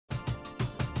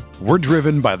We're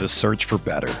driven by the search for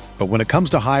better. But when it comes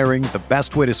to hiring, the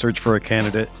best way to search for a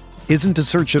candidate isn't to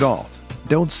search at all.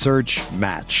 Don't search,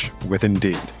 match with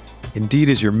Indeed. Indeed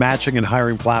is your matching and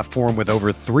hiring platform with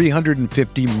over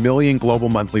 350 million global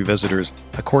monthly visitors,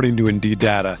 according to Indeed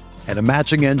data, and a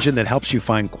matching engine that helps you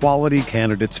find quality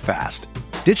candidates fast.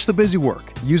 Ditch the busy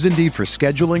work. Use Indeed for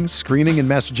scheduling, screening, and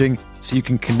messaging so you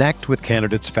can connect with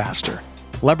candidates faster.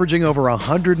 Leveraging over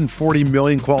 140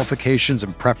 million qualifications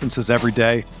and preferences every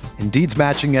day, Indeed's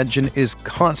matching engine is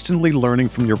constantly learning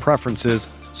from your preferences,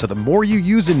 so the more you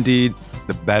use Indeed,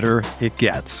 the better it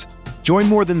gets. Join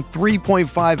more than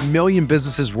 3.5 million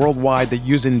businesses worldwide that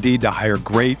use Indeed to hire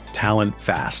great talent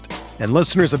fast. And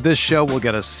listeners of this show will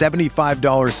get a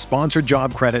 $75 sponsored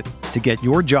job credit to get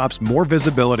your jobs more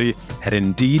visibility at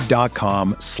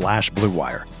Indeed.com/Blue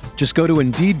Wire. Just go to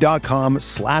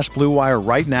Indeed.com/Blue Wire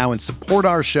right now and support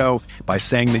our show by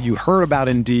saying that you heard about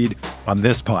Indeed on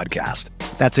this podcast.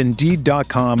 That's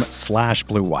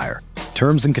Indeed.com/Blue Wire.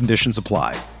 Terms and conditions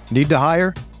apply. Need to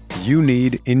hire? You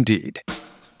need Indeed.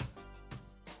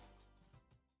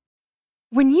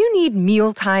 When you need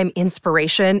mealtime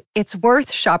inspiration, it's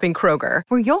worth shopping Kroger,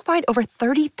 where you'll find over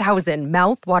 30,000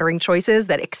 mouth-watering choices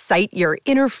that excite your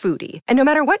inner foodie. And no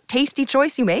matter what tasty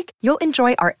choice you make, you'll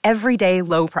enjoy our everyday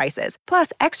low prices,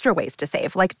 plus extra ways to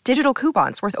save, like digital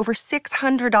coupons worth over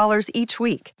 $600 each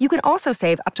week. You can also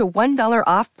save up to $1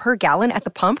 off per gallon at the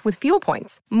pump with fuel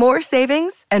points. More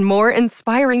savings and more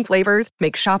inspiring flavors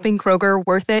make shopping Kroger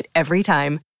worth it every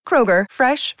time. Kroger,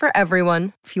 fresh for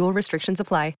everyone. Fuel restrictions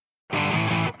apply.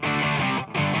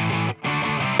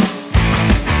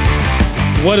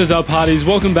 What is up, hotties?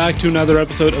 Welcome back to another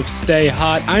episode of Stay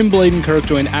Hot. I'm Bladen Kirk,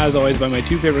 joined as always by my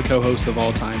two favorite co-hosts of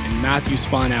all time, in Matthew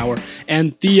Sponhour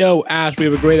and Theo Ash. We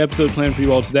have a great episode planned for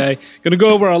you all today. Going to go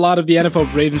over a lot of the NFL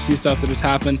free agency stuff that has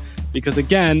happened, because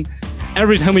again,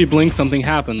 every time we blink, something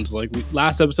happens. Like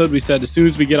last episode, we said as soon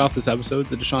as we get off this episode,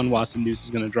 the Deshaun Watson news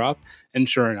is going to drop, and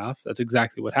sure enough, that's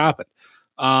exactly what happened.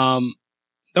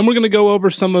 Then we're going to go over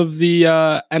some of the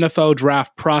NFL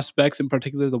draft prospects, in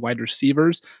particular the wide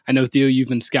receivers. I know, Theo, you've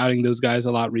been scouting those guys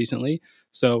a lot recently,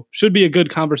 so should be a good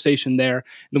conversation there.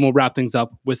 Then we'll wrap things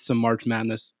up with some March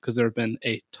Madness, because there have been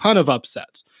a ton of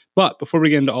upsets. But before we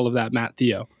get into all of that, Matt,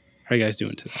 Theo, how are you guys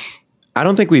doing today? I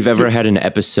don't think we've ever had an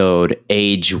episode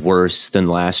age worse than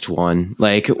last one.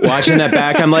 Like, watching that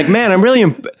back, I'm like, man, I'm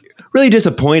really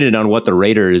disappointed on what the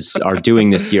Raiders are doing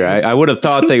this year. I would have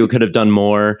thought they could have done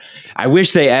more. I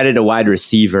wish they added a wide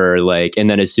receiver, and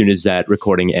then as soon as that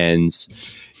recording ends,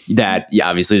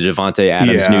 obviously the Davante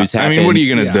Adams news happens. I mean, what are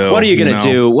you going to do? What are you going to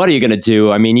do? What are you going to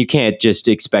do? I mean, you can't just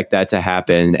expect that to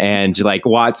happen. And like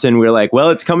Watson, we're like, well,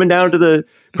 it's coming down to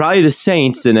probably the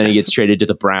Saints, and then he gets traded to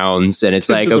the Browns, and it's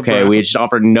like, okay, we just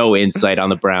offered no insight on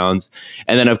the Browns.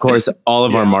 And then, of course, all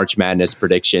of our March Madness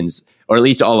predictions, or at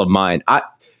least all of mine.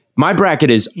 My bracket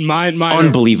is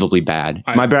unbelievably bad.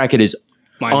 My bracket is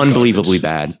unbelievably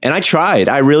bad. And I tried.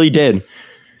 I really did.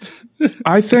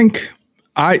 I think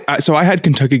I had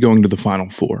Kentucky going to the Final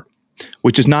Four,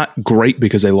 which is not great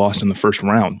because they lost in the first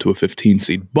round to a 15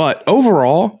 seed. But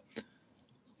overall,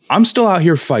 I'm still out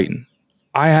here fighting.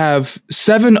 I have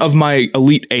 7 of my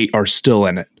Elite 8 are still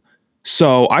in it.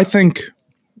 So I think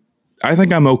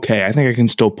I'm okay. I think I can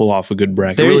still pull off a good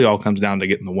bracket. It really all comes down to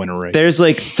getting the winner rate. There's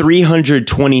like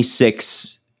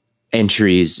 326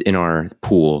 entries in our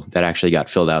pool that actually got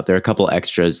filled out. There are a couple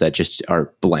extras that just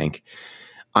are blank.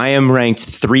 I am ranked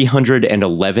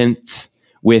 311th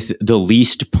with the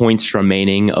least points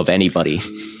remaining of anybody.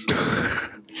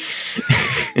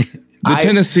 The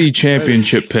Tennessee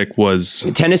championship pick was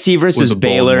Tennessee versus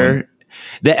Baylor.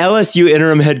 The LSU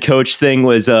interim head coach thing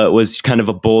was kind of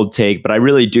a bold take, but I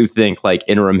really do think like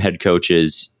interim head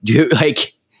coaches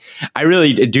I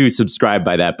really do subscribe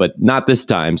by that, but not this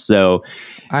time. So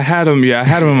I had him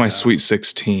in my Sweet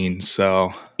 16.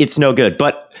 So it's no good,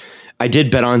 but I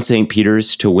did bet on St.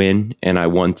 Peter's to win, and I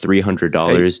won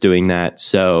 $300 doing that.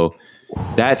 So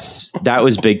that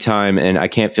was big time, and I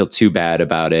can't feel too bad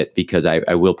about it, because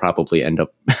I will probably end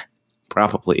up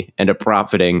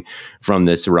profiting from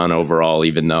this run overall,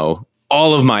 even though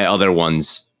all of my other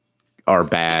ones are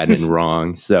bad and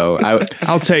wrong. So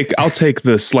I'll take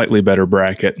the slightly better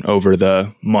bracket over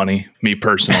the money, me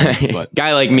personally. But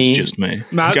guy like me, just me.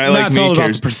 Matt's all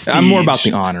about the prestige. I'm more about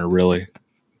the honor, really.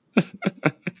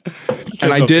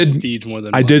 And I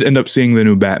did end up seeing the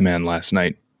new Batman last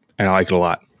night, and I like it a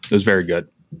lot. It was very good.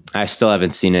 I still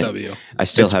haven't seen it.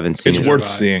 It's worth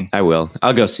seeing. I will.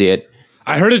 I'll go see it.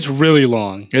 I heard it's really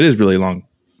long. It is really long.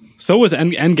 So was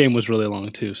Endgame was really long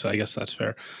too, so I guess that's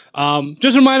fair.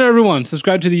 Just a reminder, everyone,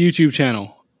 subscribe to the YouTube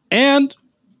channel. And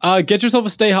Get yourself a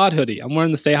Stay Hot hoodie. I'm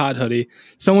wearing the Stay Hot hoodie.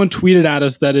 Someone tweeted at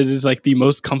us that it is like the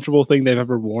most comfortable thing they've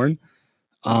ever worn.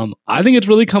 I think it's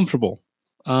really comfortable.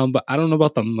 But I don't know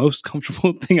about the most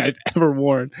comfortable thing I've ever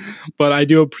worn. But I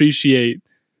do appreciate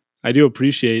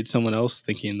someone else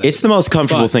thinking that. It's the most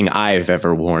comfortable thing I've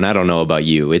ever worn. I don't know about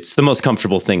you. It's the most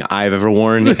comfortable thing I've ever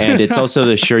worn. And it's also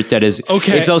the shirt that is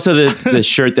okay. It's also the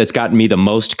shirt that's gotten me the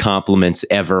most compliments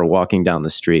ever walking down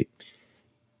the street.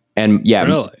 And yeah.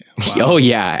 Really? Wow. Oh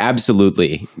yeah,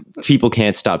 absolutely. People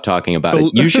can't stop talking about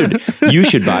it. You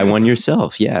should buy one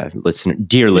yourself. Yeah, dear listener.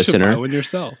 You should buy one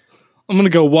yourself. I'm going to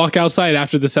go walk outside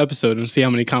after this episode and see how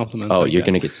many compliments I you're get.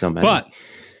 going to get so many. But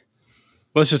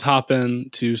let's just hop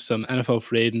into some NFL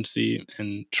free agency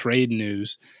and trade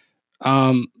news.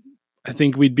 I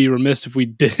think we'd be remiss if we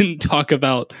didn't talk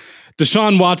about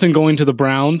Deshaun Watson going to the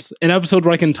Browns, an episode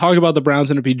where I can talk about the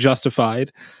Browns and it be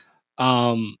justified.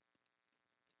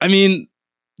 I mean,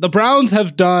 the Browns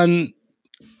have done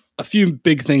a few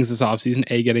big things this offseason.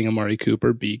 A, getting Amari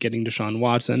Cooper. B, getting Deshaun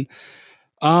Watson.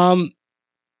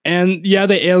 And yeah,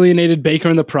 they alienated Baker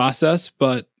in the process,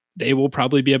 but they will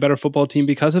probably be a better football team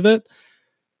because of it.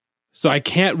 So I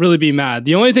can't really be mad.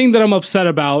 The only thing that I'm upset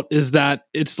about is that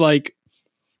it's like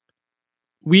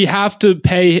we have to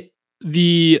pay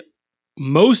the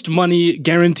most money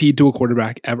guaranteed to a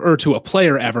quarterback ever, or to a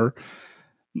player ever.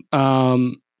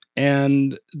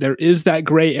 And there is that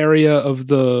gray area of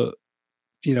the,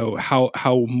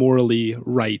 how morally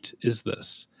right is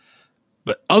this?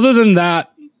 But other than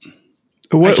that,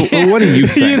 what do you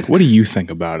think? What do you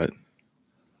think about it?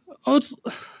 Oh,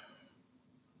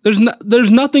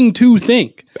 there's nothing to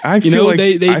think. I feel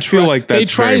like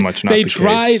that's very much not the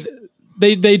case.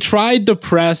 They tried to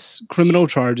press criminal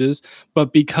charges,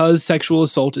 but because sexual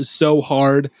assault is so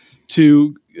hard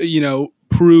to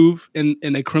prove in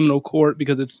a criminal court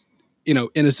because it's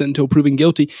innocent until proven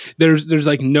guilty, there's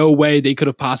like no way they could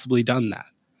have possibly done that.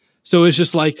 So it's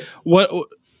just like what,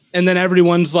 and then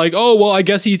everyone's like, oh well, I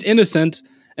guess he's innocent,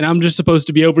 and I'm just supposed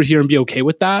to be over here and be okay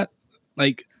with that.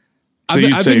 Like, so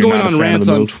I've been going on rants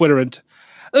on Twitter, and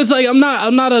it's like I'm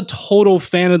not a total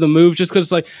fan of the move just because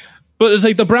it's like, but it's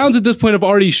like the Browns at this point have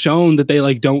already shown that they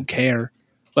like don't care.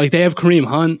 Like they have Kareem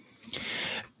Hunt.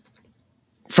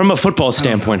 From a football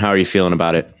standpoint, how are you feeling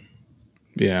about it?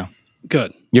 Yeah,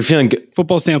 good. You're feeling good.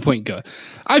 Football standpoint, good.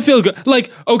 I feel good.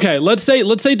 Like, okay, let's say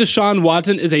Deshaun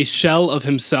Watson is a shell of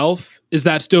himself. Is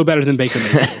that still better than Baker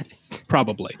Mayfield?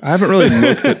 Probably. I haven't really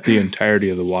looked at the entirety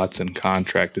of the Watson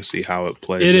contract to see how it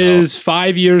plays. It is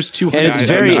 5 years, 200. And it's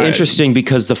very interesting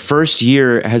because the first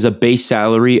year has a base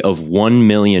salary of $1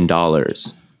 million.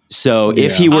 So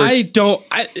if he were,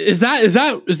 is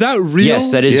that real?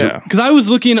 Yes, that is. Because I was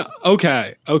looking.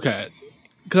 Okay. Because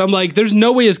I'm like, there's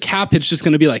no way his cap hit's just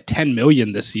going to be like 10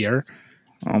 million this year.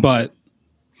 But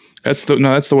that's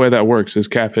the way that works. His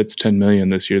cap hit's 10 million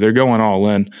this year. They're going all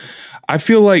in. I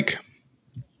feel like.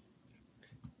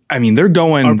 I mean, they're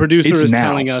going. Our producer is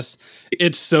telling us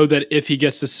it's so that if he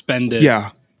gets suspended,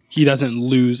 he doesn't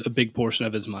lose a big portion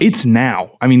of his money. It's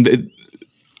now. I mean,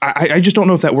 I just don't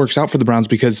know if that works out for the Browns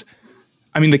because,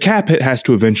 I mean, the cap hit has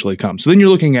to eventually come. So then you're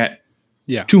looking at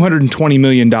 $220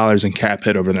 million in cap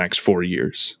hit over the next 4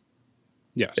 years.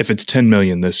 Yes. If it's 10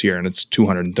 million this year and it's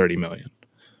 230 million.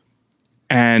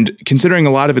 And considering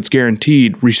a lot of it's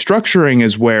guaranteed, restructuring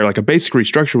is where, like, a basic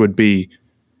restructure would be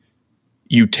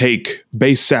you take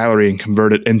base salary and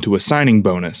convert it into a signing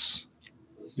bonus.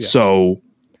 Yeah. So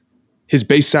his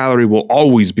base salary will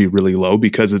always be really low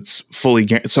because it's fully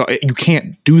guaranteed. So you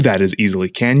can't do that as easily,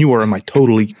 can you? Or am I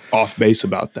totally off base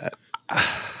about that?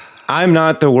 I'm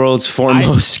not the world's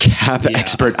foremost cap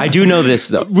expert. I do know this,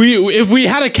 though. If we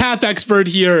had a cap expert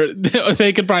here,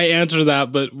 they could probably answer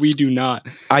that, but we do not.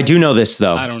 I do know this,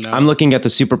 though. I don't know. I'm looking at the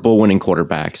Super Bowl winning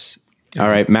quarterbacks. All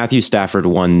right, Matthew Stafford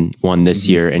won this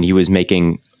year, and he was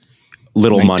making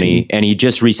little money, and he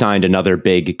just re-signed another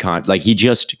big he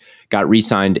just got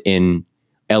re-signed in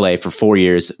LA for 4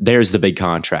 years. There's the big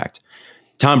contract.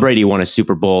 Tom Brady won a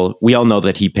Super Bowl. We all know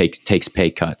that he takes pay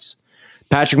cuts.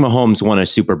 Patrick Mahomes won a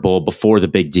Super Bowl before the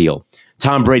big deal.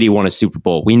 Tom Brady won a Super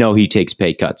Bowl. We know he takes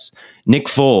pay cuts. Nick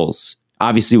Foles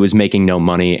obviously was making no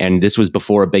money, and this was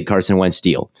before a big Carson Wentz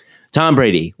deal. Tom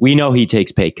Brady, we know he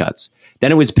takes pay cuts.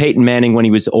 Then it was Peyton Manning when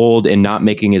he was old and not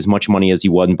making as much money as he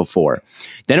won before.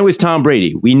 Then it was Tom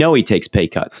Brady. We know he takes pay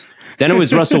cuts. Then it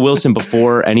was Russell Wilson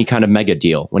before any kind of mega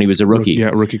deal when he was a rookie.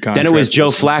 Rookie contract. Then it was Joe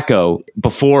Flacco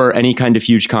before any kind of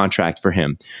huge contract for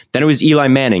him. Then it was Eli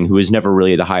Manning, who was never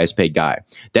really the highest paid guy.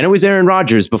 Then it was Aaron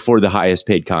Rodgers before the highest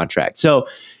paid contract. So,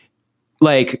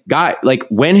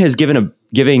 when has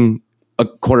giving a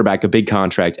quarterback a big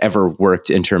contract ever worked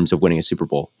in terms of winning a Super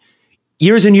Bowl?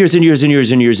 years and years and years and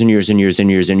years and years and years and years and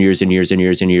years and years and years and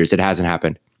years and years, it hasn't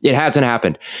happened. It hasn't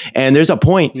happened. And there's a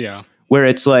point where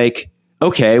it's like,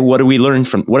 okay, what have we learned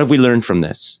from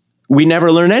this? We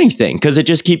never learn anything because it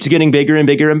just keeps getting bigger and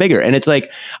bigger and bigger. And it's like,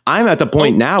 I'm at the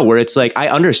point now where it's like, I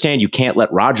understand you can't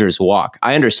let Rodgers walk.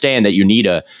 I understand that you need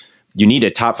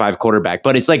a top 5 quarterback,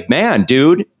 but it's like, man,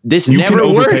 dude, this never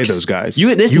works. Overpay those guys.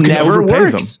 This never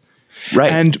works. Them.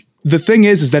 Right. And the thing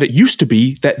is that it used to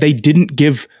be that they didn't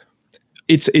give.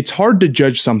 It's hard to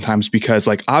judge sometimes because,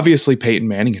 like, obviously Peyton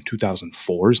Manning in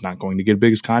 2004 is not going to get as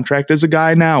big a contract as a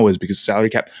guy now is because of salary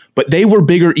cap, but they were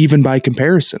bigger even by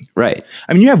comparison. Right.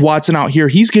 I mean, you have Watson out here.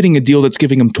 He's getting a deal that's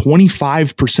giving him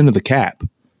 25% of the cap.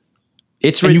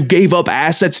 And you gave up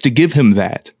assets to give him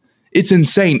that. It's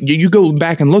insane. You go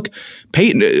back and look,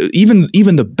 Peyton,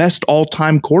 even the best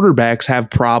all-time quarterbacks have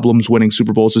problems winning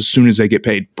Super Bowls as soon as they get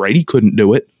paid. Brady couldn't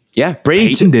do it. Yeah,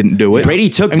 Peyton didn't do it. Brady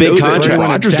took big contracts.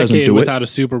 Rodgers doesn't do it without a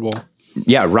Super Bowl.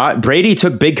 Yeah, Brady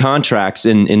took big contracts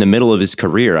in the middle of his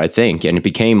career, I think, and it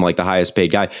became like the highest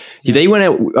paid guy. Yeah. They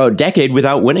went a decade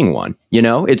without winning one. You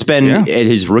know, it's been at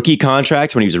his rookie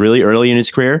contract when he was really early in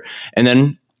his career, and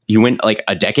then he went like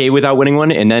a decade without winning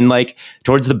one, and then like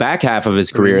towards the back half of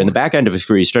his career and the back end of his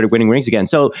career, he started winning rings again.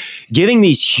 So giving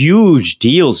these huge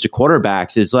deals to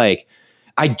quarterbacks is like,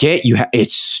 I get you.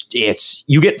 It's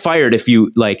you get fired if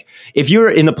you're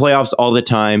in the playoffs all the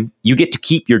time, you get to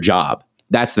keep your job.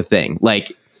 That's the thing.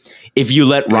 Like if you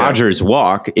let Rodgers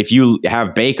walk, if you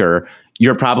have Baker,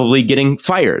 you're probably getting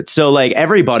fired. So like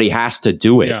everybody has to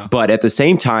do it. Yeah. But at the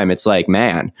same time, it's like,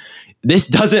 man, this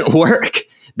doesn't work.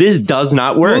 This does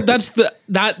not work. Well,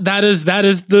 that is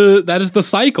the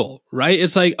cycle, right?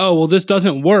 It's like, oh, well, this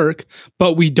doesn't work,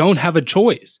 but we don't have a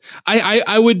choice.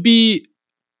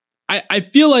 I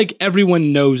feel like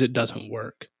everyone knows it doesn't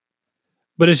work,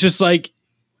 but it's just like,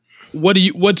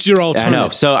 what's your alternative? I know.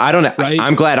 So I don't know. Right?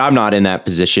 I'm glad I'm not in that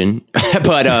position,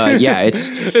 but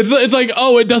it's like,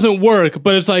 oh, it doesn't work,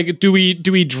 but it's like, do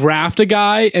we draft a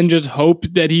guy and just hope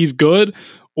that he's good?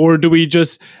 Or do we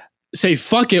just say,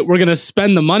 fuck it, we're going to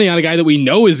spend the money on a guy that we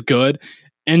know is good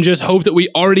and just hope that we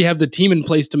already have the team in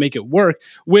place to make it work,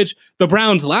 which the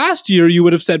Browns last year, you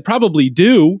would have said probably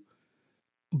do.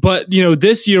 But, you know,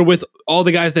 this year with all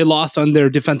the guys they lost on their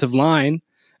defensive line,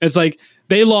 it's like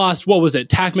they lost, what was it?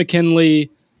 Tack McKinley,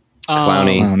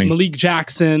 Clowney. Malik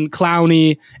Jackson,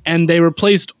 Clowney, and they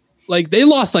replaced, they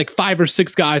lost 5 or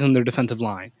 6 guys on their defensive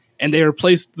line, and they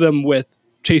replaced them with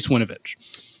Chase Winovich.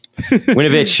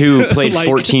 Winovich, who played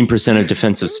 14% of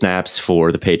defensive snaps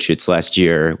for the Patriots last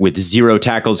year with 0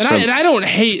 tackles. I don't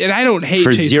hate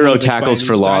for Chase 0 Winovich tackles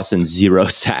for loss and 0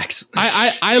 sacks.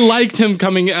 I liked him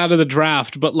coming out of the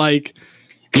draft, but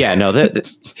yeah, no,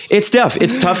 it's tough.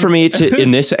 It's tough for me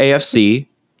in this AFC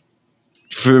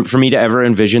for me to ever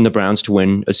envision the Browns to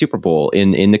win a Super Bowl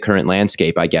in the current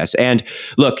landscape, I guess. And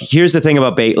look, here's the thing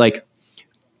about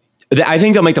I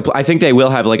think I think they will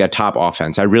have a top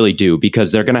offense. I really do,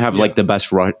 because they're going to have the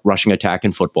best rushing attack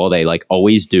in football. They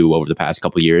always do over the past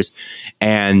couple of years.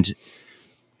 And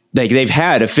they've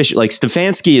had efficient,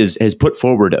 Stefanski has put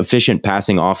forward efficient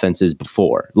passing offenses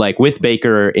before. With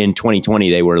Baker in 2020,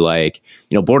 they were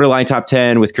borderline top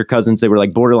 10. With Kirk Cousins, they were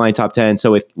borderline top 10.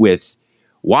 So with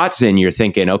Watson, you're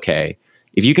thinking, okay,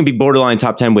 if you can be borderline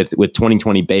top 10 with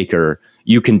 2020 Baker,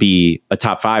 you can be a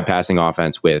top 5 passing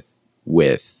offense with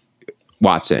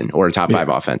Watson, or a top 5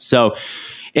 offense. So,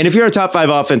 and if you're a top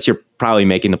 5 offense, you're probably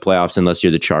making the playoffs unless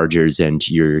you're the Chargers and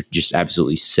you're just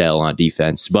absolutely sell on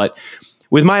defense. But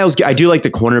with Myles, I do like the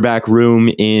cornerback room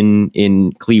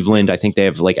in Cleveland. I think they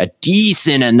have a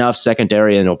decent enough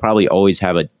secondary, and they'll probably always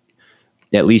have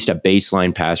at least a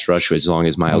baseline pass rush as long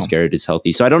as Myles Garrett is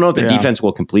healthy. So I don't know if the defense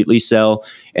will completely sell,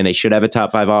 and they should have a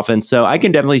top 5 offense. So I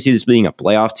can definitely see this being a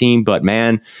playoff team, but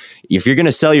man, if you're going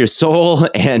to sell your soul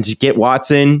and get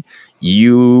Watson,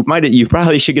 you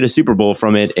probably should get a Super Bowl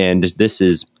from it. And this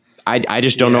is, I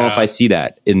just don't know if I see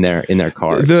that in their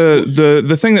cards.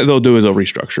 The thing that they'll do is they'll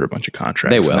restructure a bunch of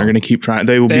contracts. They will. And they're going to keep trying.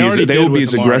 They will be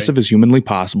as aggressive as humanly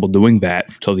possible doing that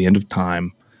till the end of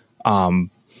time.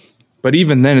 But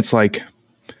even then, it's what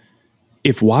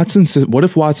if Watson's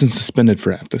suspended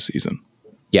for half the season?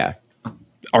 Yeah.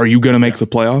 Are you going to make the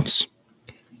playoffs?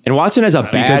 And Watson has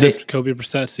Kobe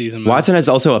Brissett season. Man. Watson has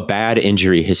also a bad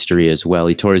injury history as well.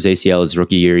 He tore his ACL his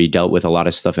rookie year. He dealt with a lot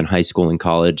of stuff in high school and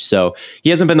college. So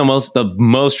he hasn't been the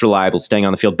most reliable staying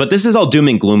on the field. But this is all doom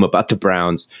and gloom about the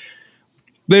Browns.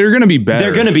 They're going to be better.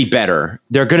 They're going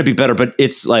to be better. But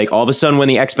it's all of a sudden when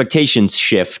the expectations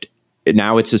shift,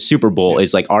 now it's a Super Bowl.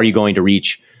 It's are you going to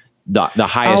reach the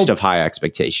highest of high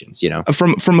expectations?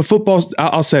 From a football,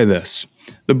 I'll say this: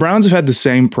 the Browns have had the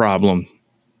same problem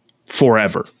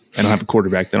forever. They don't have a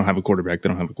quarterback. They don't have a quarterback. They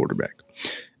don't have a quarterback.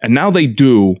 And now they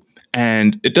do.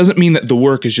 And it doesn't mean that the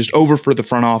work is just over for the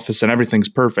front office and everything's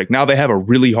perfect. Now they have a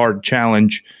really hard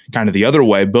challenge kind of the other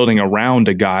way, building around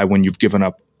a guy when you've given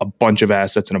up a bunch of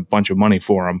assets and a bunch of money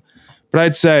for him. But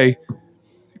I'd say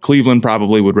Cleveland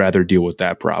probably would rather deal with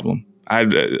that problem.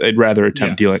 I'd rather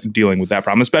attempt dealing with that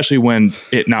problem, especially when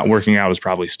it not working out is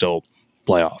probably still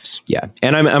playoffs. Yeah.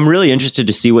 And I'm really interested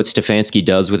to see what Stefanski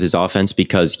does with his offense,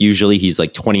 because usually he's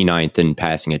like 29th in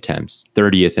passing attempts,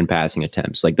 30th in passing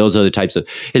attempts. Like those are the types of,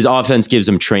 his offense gives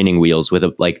him training wheels with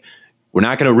we're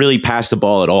not going to really pass the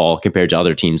ball at all compared to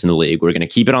other teams in the league. We're going to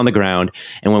keep it on the ground.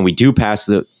 And when we do pass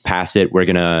it, we're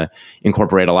going to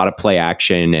incorporate a lot of play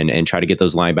action and try to get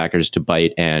those linebackers to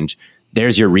bite. And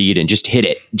there's your read and just hit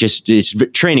it. Just it's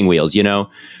training wheels,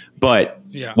 But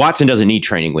Watson doesn't need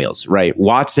training wheels, right?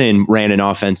 Watson ran an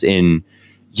offense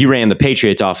he ran the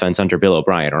Patriots offense under Bill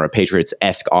O'Brien, or a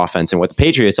Patriots-esque offense. And what the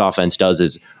Patriots offense does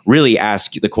is really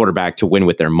ask the quarterback to win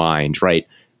with their mind, right?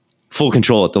 Full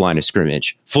control at the line of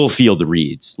scrimmage, full field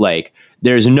reads. Like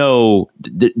there's no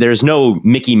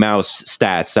Mickey Mouse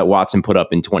stats that Watson put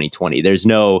up in 2020. There's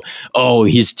no,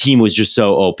 his team was just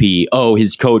so OP. Oh,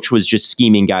 his coach was just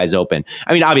scheming guys open.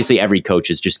 I mean, obviously every coach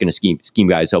is just going to scheme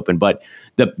guys open, but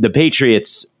the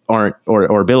Patriots aren't,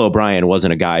 or Bill O'Brien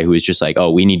wasn't a guy who was just like,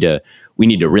 we need to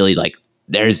really like,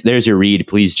 there's your read.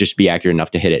 Please just be accurate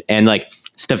enough to hit it. And like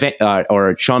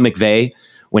or Sean McVay,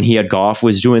 when he had Goff,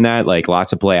 was doing that, like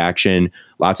lots of play action,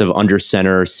 lots of under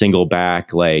center, single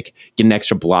back, like get an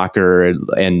extra blocker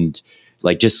and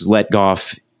like just let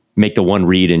Goff make the one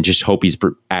read and just hope he's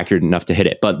accurate enough to hit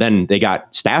it. But then they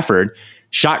got Stafford,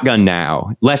 shotgun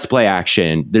now, less play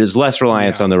action. There's less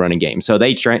reliance on the running game. So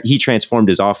he transformed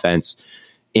his offense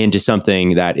into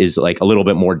something that is like a little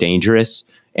bit more dangerous.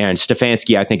 And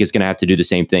Stefanski, I think, is going to have to do the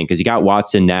same thing, because you got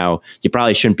Watson now. You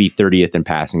probably shouldn't be 30th in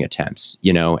passing attempts,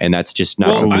 and that's just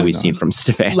not something we've seen from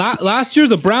Stefanski. Last year,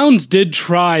 the Browns did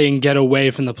try and get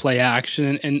away from the play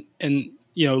action and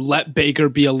let Baker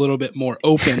be a little bit more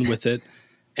open with it,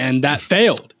 and that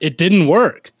failed. It didn't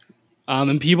work,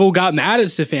 and people got mad at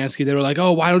Stefanski. They were like,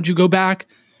 "Oh, why don't you go back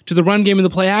to the run game and the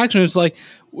play action?" It's like,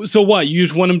 so what? You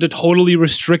just want him to totally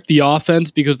restrict the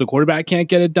offense because the quarterback can't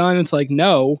get it done? It's like,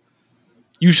 no.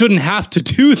 You shouldn't have to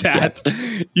do that.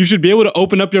 Yeah. You should be able to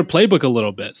open up your playbook a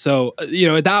little bit. So,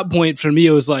 at that point for me,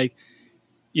 it was like,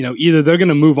 either they're going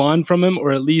to move on from him,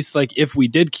 or at least like if we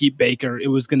did keep Baker, it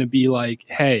was going to be like,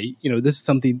 hey, this is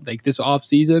something like this off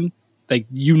season, like,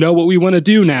 what we want to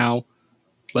do now.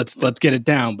 Let's get it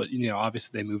down. But,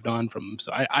 obviously they moved on from him.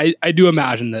 So I do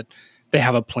imagine that they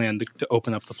have a plan to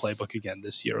open up the playbook again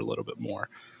this year a little bit more.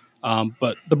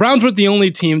 But the Browns weren't the only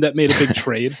team that made a big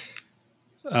trade.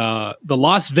 The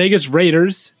Las Vegas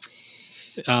Raiders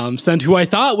sent who I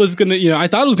thought was going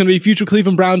to, be future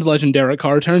Cleveland Browns legend Derek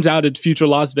Carr. Turns out it's future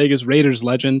Las Vegas Raiders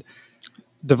legend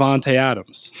Davante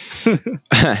Adams.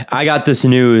 I got this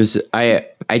news. I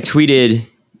tweeted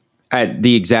at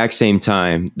the exact same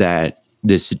time that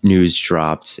this news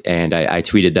dropped, and I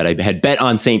tweeted that I had bet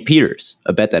on St. Peter's,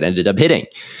 a bet that ended up hitting.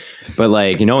 But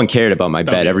no one cared about my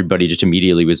bet. Everybody just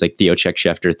immediately was like, Theo check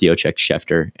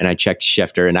Schefter. And I checked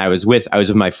Schefter, and I was with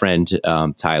my friend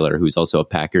Tyler, who's also a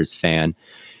Packers fan.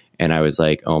 And I was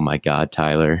like, oh my God,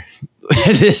 Tyler,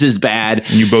 this is bad.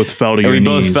 And you both fell to your knees. We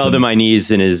both fell to my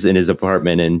knees in his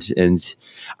apartment. And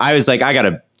I was like, I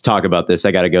gotta talk about this.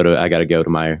 I gotta go to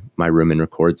my room and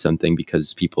record something,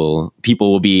 because people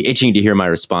will be itching to hear my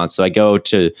response. So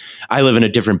I live in a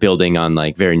different building on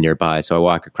like very nearby. So I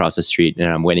walk across the street and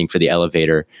I'm waiting for the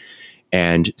elevator,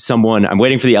 and I'm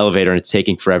waiting for the elevator and it's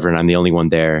taking forever, and I'm the only one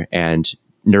there. And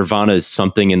Nirvana's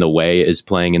Something in the Way is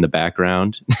playing in the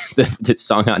background. the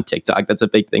song on TikTok, that's a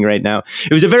big thing right now.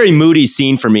 It was a very moody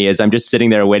scene for me as I'm just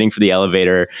sitting there waiting for the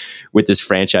elevator with this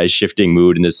franchise shifting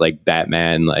mood, and this like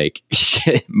Batman, like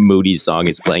moody song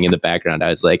is playing in the background. I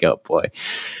was like, oh boy.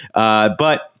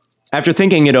 But after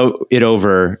thinking it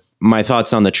over, my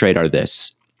thoughts on the trade are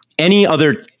this. Any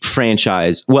other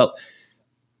franchise, well,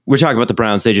 we're talking about the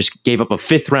Browns. They just gave up a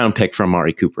 5th round pick for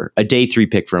Amari Cooper, a day 3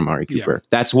 pick for Amari Cooper. Yeah.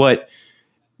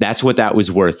 That's what that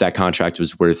was worth. That contract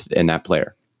was worth in that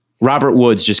player. Robert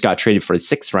Woods just got traded for a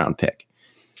 6th round pick.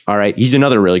 All right. He's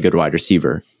another really good wide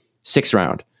receiver. 6th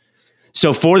round.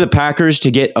 So for the Packers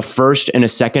to get a 1st and a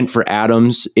 2nd for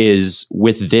Adams is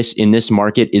in this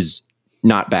market is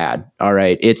not bad. All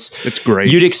right. It's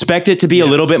great. You'd expect it to be a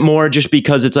little bit more, just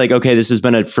because it's like, okay, this has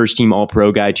been a first team all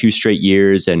pro guy 2 straight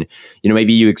years. And,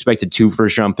 maybe you expected 2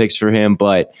 first round picks for him,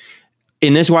 but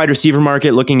in this wide receiver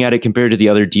market, looking at it compared to the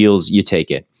other deals, you take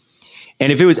it.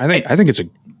 And if it was, I think it's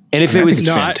And if it was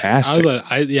fantastic,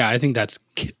 I think that's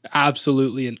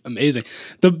absolutely amazing.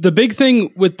 The big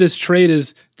thing with this trade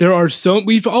is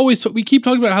we keep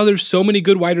talking about how there's so many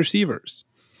good wide receivers,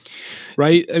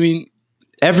 right? I mean,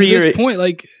 every year, this point,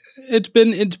 like it's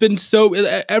been so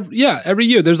every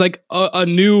year there's like a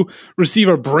new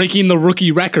receiver breaking the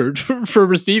rookie record for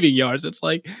receiving yards. It's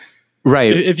like,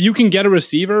 right, if you can get a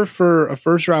receiver for a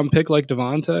first round pick like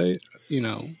Davante,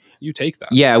 you take that.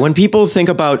 Yeah, when people think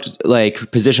about like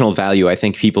positional value, I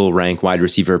think people rank wide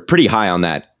receiver pretty high on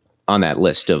that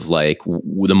list of like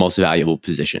the most valuable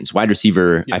positions. Wide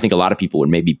receiver, yes. I think a lot of people would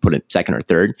maybe put it second or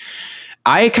third.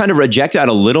 I kind of reject that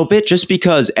a little bit just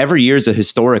because every year is a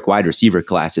historic wide receiver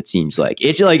class. It seems like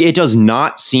it does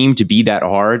not seem to be that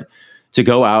hard to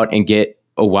go out and get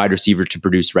a wide receiver to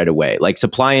produce right away. Like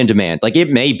supply and demand. Like it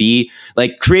may be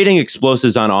like creating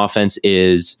explosives on offense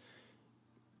is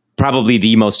probably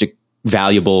the most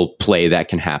valuable play that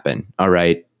can happen. All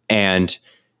right. And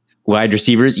wide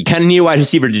receivers, you kind of need a wide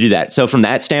receiver to do that. So from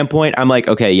that standpoint, I'm like,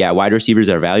 okay, yeah, wide receivers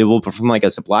are valuable, but from like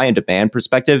a supply and demand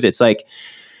perspective, it's like,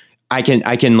 I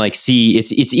can like see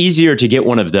it's easier to get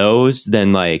one of those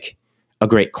than like a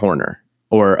great corner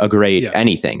or a great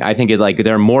anything. I think it's like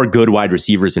there are more good wide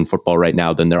receivers in football right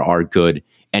now than there are good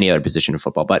any other position in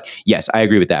football. But yes, I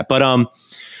agree with that. But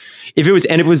if it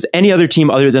was any other team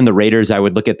other than the Raiders, I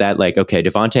would look at that like, okay,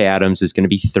 Davante Adams is going to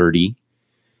be 30.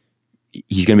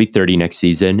 He's going to be 30 next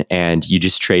season, and you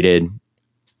just traded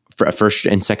for a first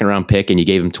and second round pick, and you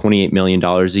gave him $28 million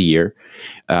a year.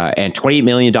 And $28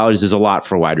 million is a lot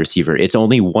for a wide receiver. It's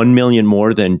only $1 million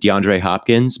more than DeAndre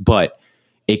Hopkins, but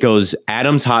it goes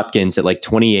Adams Hopkins at like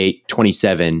 28,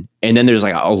 27. And then there's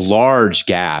like a large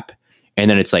gap.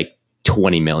 And then it's like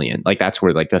 20 million. Like that's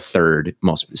where like the third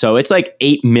most. So it's like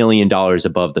 $8 million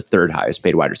above the third highest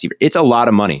paid wide receiver. It's a lot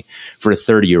of money for a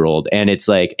 30-year-old. And it's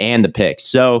like, and the picks.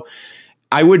 So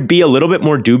I would be a little bit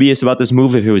more dubious about this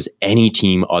move if it was any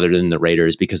team other than the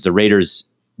Raiders, because the Raiders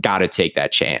got to take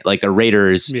that chance. Like the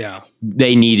Raiders,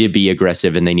 they need to be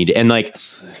aggressive, and they need to, and like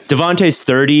Davante's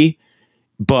 30,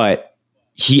 but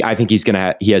I think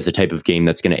he has the type of game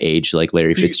that's going to age like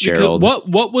Larry Fitzgerald.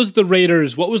 What was the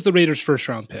Raiders first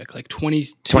round pick? Like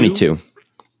 22?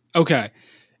 Okay.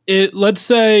 Let's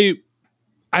say,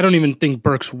 I don't even think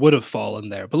Burks would have fallen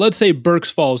there, but let's say Burks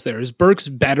falls there. Is Burks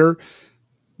better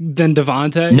than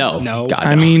Davante? No. God,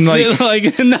 I mean, like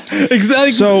exactly.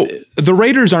 So the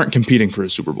Raiders aren't competing for a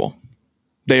Super Bowl.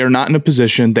 They are not in a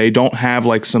position. They don't have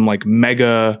like some like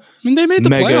mega. I mean, they made the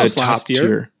playoffs last year.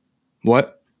 Tier.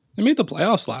 What? They made the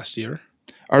playoffs last year.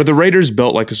 Are the Raiders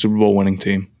built like a Super Bowl winning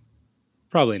team?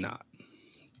 Probably not.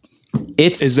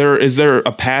 Is there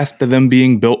a path to them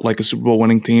being built like a Super Bowl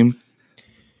winning team?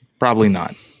 Probably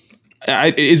not.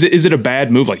 Is it a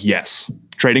bad move? Like, yes.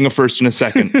 Trading a first and a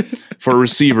second for a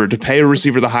receiver, to pay a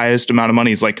receiver the highest amount of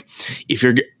money is like,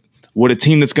 would a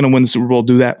team that's going to win the Super Bowl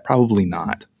do that? Probably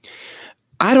not.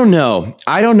 I don't know.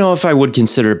 I don't know if I would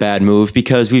consider a bad move,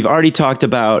 because we've already talked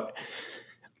about,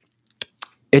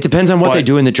 it depends on what they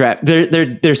do in the draft.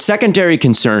 Their secondary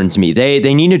concerns me.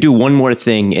 They need to do one more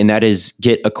thing, and that is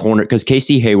get a corner, because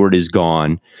Casey Hayward is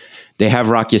gone. They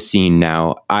have Rock Ya-Sin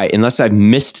now. Unless I've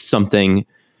missed something,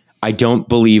 I don't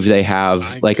believe they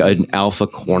have like an alpha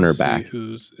cornerback.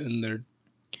 Who's in their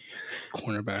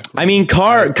cornerback? I mean,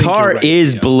 Carr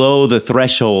is below the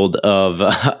threshold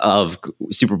of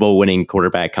Super Bowl winning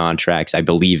quarterback contracts, I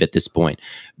believe, at this point.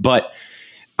 But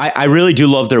I really do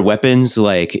love their weapons.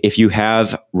 Like if you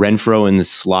have Renfro in the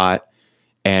slot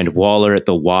and Waller at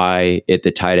the Y at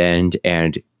the tight end,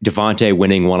 and Davante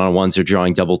winning one-on-ones or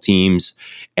drawing double teams,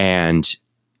 and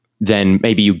then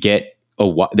maybe you get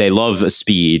they love a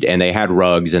speed, and they had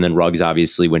Ruggs, and then Ruggs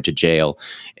obviously went to jail,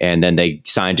 and then they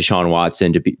signed Deshaun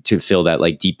Watson to fill that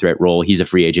like deep threat role. He's a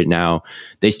free agent now.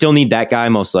 They still need that guy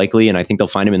most likely, and I think they'll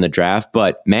find him in the draft.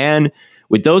 But man,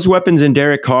 with those weapons in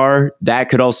Derek Carr, that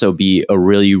could also be a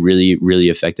really, really, really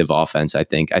effective offense. I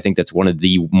think that's one of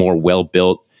the more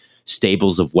well-built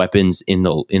stables of weapons in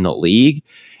the league.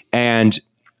 And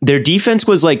their defense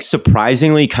was like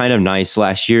surprisingly kind of nice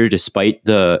last year, despite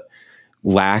the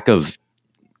lack of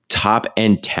top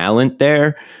end talent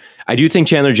there. I do think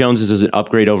Chandler Jones is an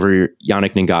upgrade over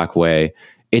Yannick Ngakoue.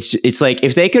 It's like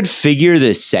if they could figure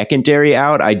this secondary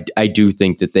out, I do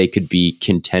think that they could be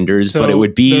contenders. So but it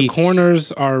would be their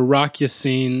corners are Rock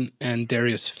Ya-Sin and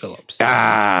Darius Phillips.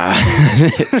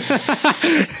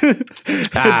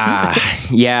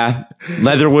 Yeah.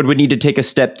 Leatherwood would need to take a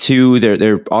step too.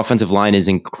 Their offensive line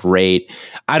isn't great.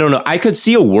 I don't know. I could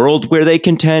see a world where they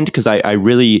contend, because I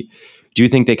really do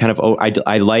think they kind of.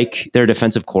 I like their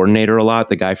defensive coordinator a lot,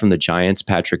 the guy from the Giants,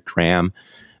 Patrick Graham.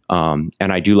 And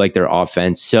I do like their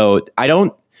offense. So I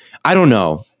don't I don't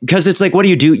know. Because it's like, what do?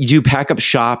 You do pack up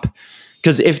shop?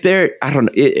 Because if they're, I don't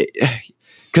know,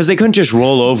 because they couldn't just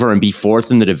roll over and be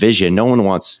fourth in the division. No one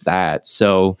wants that.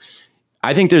 So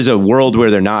I think there's a world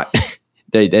where they're not,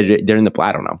 they're in the,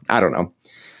 I don't know.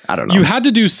 You had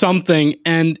to do something.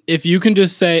 And if you can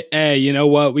just say, hey, you know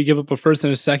what? We give up a first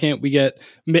and a second. We get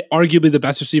arguably the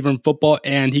best receiver in football.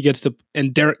 And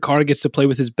Derek Carr gets to play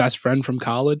with his best friend from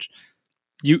college.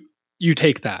 You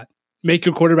take that. Make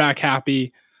your quarterback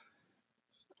happy.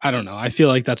 I don't know. I feel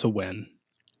like that's a win.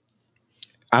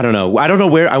 I don't know.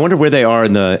 I wonder where they are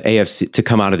in the AFC to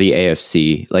come out of the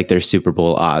AFC, like their Super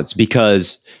Bowl odds,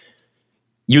 because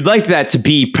you'd like that to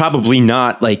be probably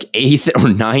not like 8th or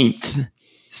 9th.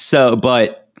 So,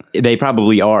 but they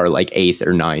probably are like 8th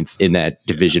or 9th in that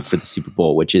division for the Super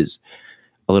Bowl, which is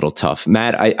a little tough.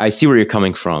 Matt, I see where you're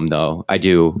coming from, though. I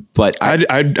do, but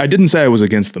I didn't say I was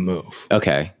against the move.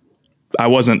 Okay. I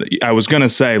wasn't. I was going to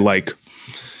say, like,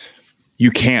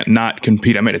 you can't not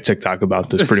compete. I made a TikTok about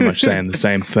this pretty much saying the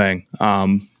same thing.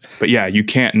 But yeah, you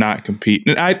can't not compete.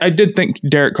 And I did think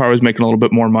Derek Carr was making a little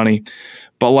bit more money,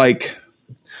 but like,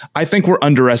 I think we're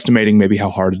underestimating maybe how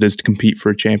hard it is to compete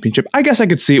for a championship. I guess I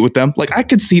could see it with them. Like, I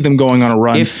could see them going on a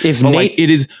run. If Nate, like,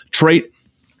 it is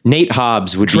Nate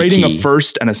Hobbs would trading be key. a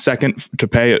first and a second to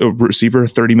pay a receiver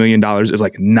 $30 million is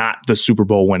like not the Super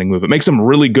Bowl winning move. It makes them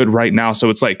really good right now. So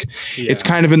it's like, it's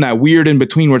kind of in that weird in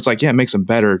between where it's like, yeah, it makes them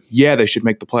better. Yeah, they should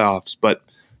make the playoffs, but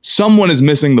someone is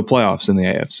missing the playoffs in the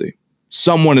AFC.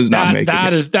 Someone is not making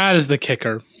it. That is the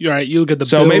kicker. You're right. You look at the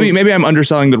so Bills, maybe I'm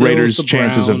underselling the Bills, Raiders' the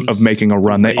chances Browns, of making a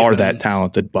run. They are that Ravens.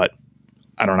 talented, but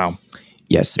I don't know.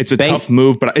 Yes. It's a tough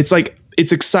move, but it's like,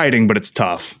 it's exciting, but it's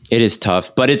tough. It is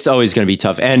tough, but it's always going to be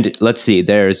tough. And let's see,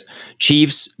 there's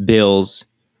Chiefs, Bills,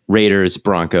 Raiders,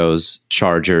 Broncos,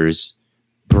 Chargers,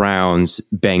 Browns,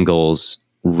 Bengals,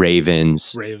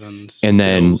 Ravens. And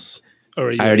then Bills. I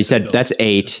already said Bills. That's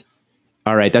 8.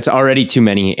 All right, that's already too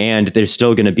many. And there's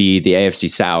still going to be the AFC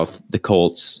South, the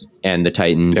Colts and the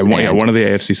Titans. Yeah, one of the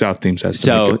AFC South teams has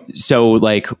to make it. So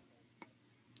like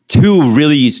 2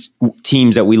 really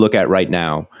teams that we look at right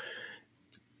now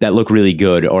that look really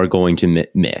good are going to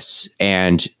miss.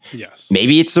 And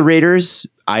maybe it's the Raiders.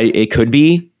 It could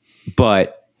be,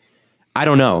 but I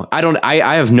don't know.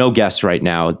 I have no guess right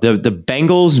now. The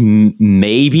Bengals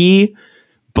maybe,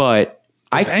 but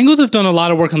Bengals have done a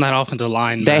lot of work on that offensive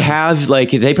line. They have,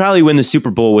 like, they probably win the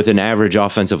Super Bowl with an average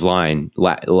offensive line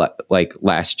like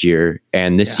last year.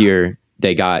 And this year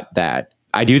they got that.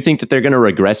 I do think that they're going to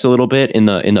regress a little bit in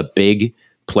the big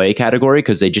play category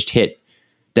because they just hit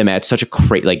them at such a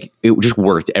like it just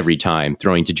worked every time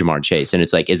throwing to Jamar Chase. And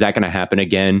it's like, is that going to happen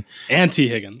again? And T.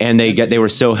 Higgins. And they were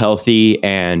so healthy.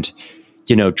 And,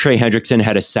 you know, Trey Hendrickson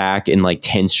had a sack in like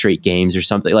 10 straight games or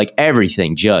something. Like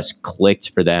everything just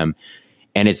clicked for them.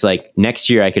 And it's like next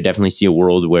year I could definitely see a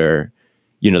world where,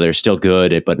 you know, they're still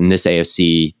good, but in this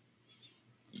AFC,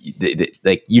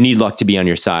 like you need luck to be on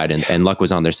your side, and luck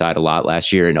was on their side a lot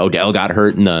last year. And Odell got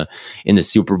hurt in the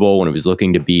Super Bowl when it was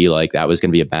looking to be like that was going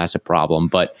to be a massive problem.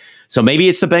 But so maybe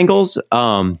it's the Bengals.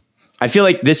 I feel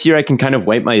like this year I can kind of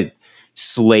wipe my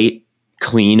slate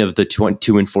clean of the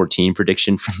 2-14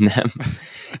 prediction from them.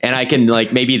 And I can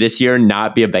like maybe this year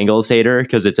not be a Bengals hater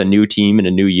because it's a new team and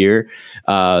a new year.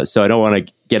 So I don't want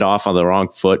to get off on the wrong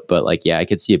foot, but like, yeah, I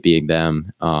could see it being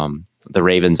them. The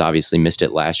Ravens obviously missed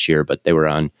it last year, but they were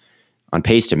on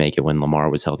pace to make it when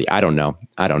Lamar was healthy. I don't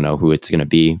know who it's going to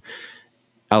be.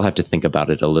 I'll have to think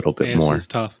about it a little bit more. It's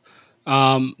tough.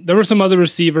 There were some other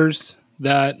receivers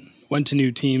that went to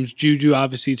new teams. Juju,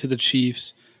 obviously, to the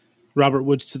Chiefs. Robert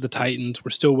Woods to the Titans.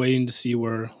 We're still waiting to see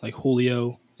where like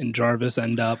Julio and Jarvis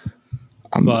end up.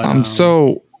 I'm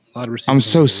so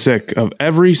sick of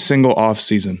every single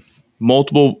offseason.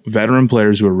 Multiple veteran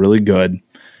players who are really good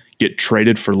get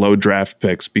traded for low draft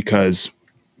picks because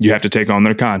you have to take on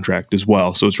their contract as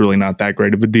well. So it's really not that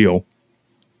great of a deal.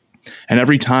 And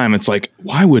every time it's like,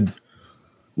 why would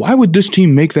this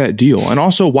team make that deal? And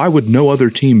also, why would no other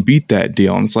team beat that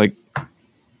deal? And it's like,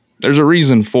 there's a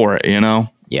reason for it, you know?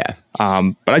 Yeah.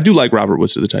 But I do like Robert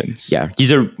Woods to the Titans. Yeah.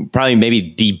 He's probably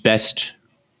maybe the best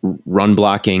run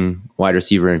blocking wide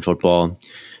receiver in football.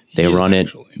 They run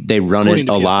it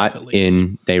a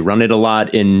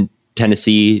lot in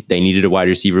Tennessee. They needed a wide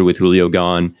receiver with Julio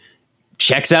gone.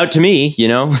 Checks out to me, you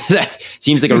know. That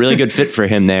seems like a really good fit for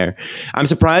him there. I'm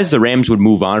surprised the Rams would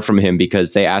move on from him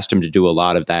because they asked him to do a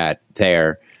lot of that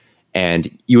there.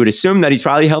 And you would assume that he's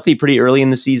probably healthy pretty early in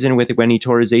the season when he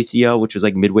tore his ACL, which was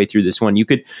like midway through this one.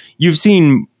 You've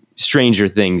seen stranger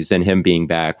things than him being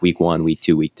back week 1, week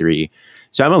 2, week 3.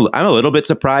 So I'm a little bit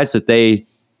surprised that they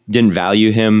didn't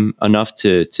value him enough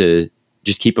to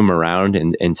just keep him around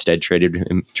and instead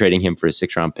trading him for a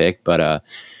 6th-round pick. But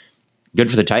good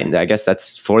for the Titans. I guess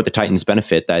that's for the Titans'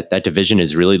 benefit. That division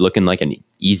is really looking like an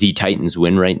easy Titans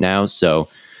win right now. So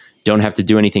don't have to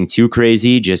do anything too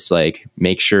crazy. Just like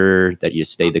make sure that you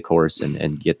stay the course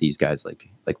and get these guys like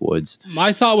Woods.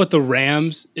 My thought with the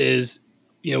Rams is,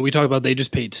 we talk about they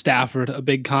just paid Stafford a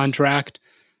big contract.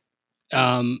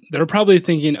 They're probably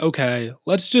thinking, okay,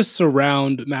 let's just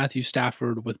surround Matthew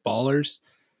Stafford with ballers.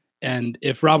 And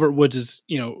if Robert Woods is,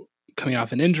 coming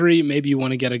off an injury, maybe you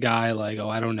want to get a guy like,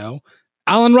 I don't know,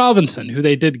 Allen Robinson, who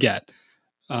they did get.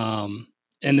 And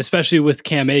especially with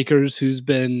Cam Akers, who's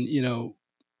been,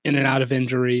 in and out of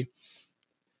injury,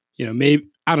 maybe,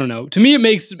 I don't know. To me,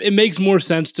 it makes more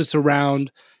sense to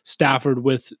surround Stafford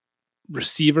with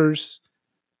receivers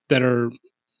that are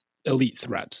elite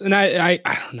threats. And I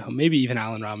don't know, maybe even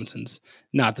Allen Robinson's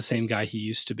not the same guy he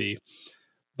used to be.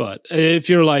 But if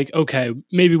you're like, okay,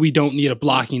 maybe we don't need a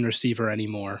blocking receiver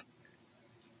anymore.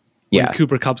 When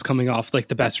Cooper Kupp's coming off like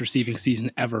the best receiving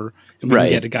season ever, and we can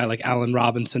get a guy like Allen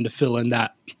Robinson to fill in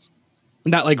that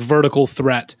like vertical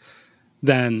threat,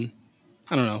 then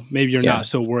I don't know, maybe you're not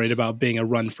so worried about being a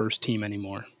run first team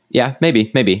anymore. Yeah,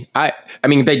 maybe. I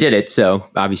mean, they did it, so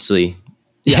obviously.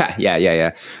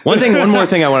 Yeah. One more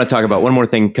thing I want to talk about. One more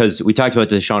thing, because we talked about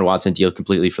the Deshaun Watson deal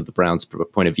completely from the Browns'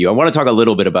 point of view. I want to talk a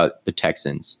little bit about the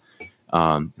Texans,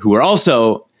 who are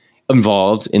also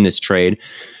involved in this trade.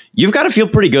 You've got to feel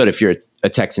pretty good if you're a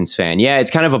Texans fan. Yeah, it's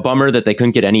kind of a bummer that they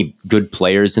couldn't get any good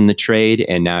players in the trade,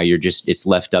 and now it's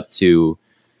left up to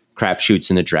crapshoots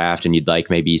in the draft, and you'd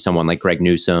like maybe someone like Greg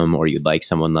Newsome, or you'd like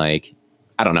someone like,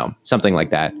 I don't know, something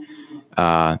like that.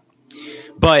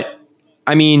 But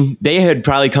I mean, they had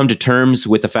probably come to terms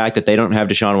with the fact that they don't have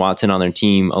Deshaun Watson on their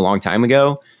team a long time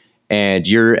ago. And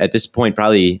you're at this point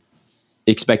probably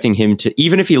expecting him to,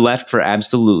 even if he left for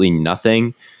absolutely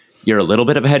nothing, you're a little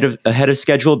bit ahead of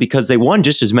schedule, because they won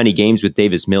just as many games with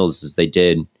Davis Mills as they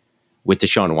did with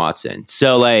Deshaun Watson.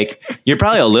 So like, you're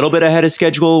probably a little bit ahead of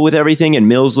schedule with everything, and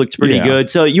Mills looked pretty good.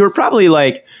 So you were probably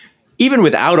like, even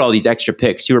without all these extra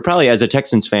picks, you were probably, as a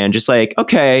Texans fan, just like,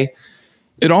 okay.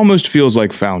 It almost feels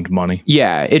like found money.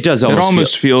 Yeah, it does.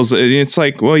 Feels, it's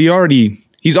like, well,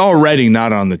 he's already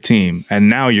not on the team, and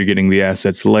now you're getting the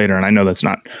assets later. And I know that's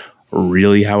not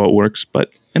really how it works, but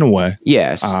in a way.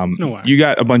 Yes. You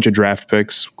got a bunch of draft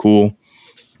picks. Cool.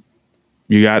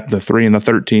 You got the 3 and the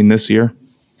 13 this year.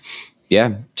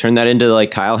 Yeah. Turn that into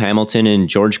like Kyle Hamilton and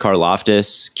George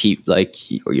Karlaftis. Keep like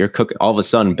you're cooking all of a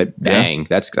sudden, but bang,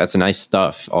 that's a nice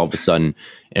stuff all of a sudden.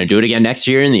 And do it again next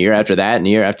year, and the year after that, and the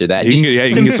year after that. You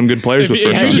can get some good players with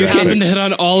first round picks. If you happen to hit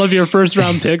on all of your first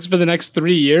round picks for the next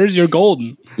 3 years, you're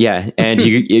golden. Yeah, and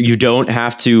you don't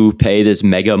have to pay this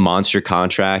mega monster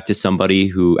contract to somebody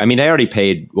who, I mean, they already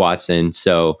paid Watson,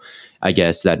 so I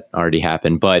guess that already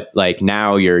happened. But like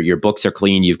now your books are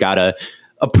clean. You've got a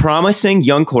promising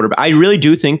young quarterback. I really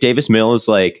do think Davis Mills,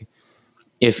 like,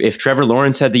 if Trevor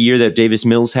Lawrence had the year that Davis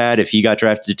Mills had, if he got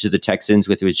drafted to the Texans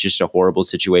with, it was just a horrible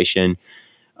situation,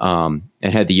 and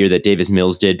had the year that Davis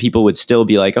Mills did, people would still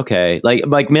be like, okay,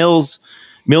 like Mills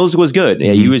was good. Mm-hmm.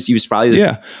 Yeah, he was probably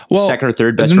the second or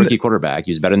third best rookie quarterback.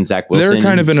 He was better than Zach Wilson. They're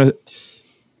kind of in a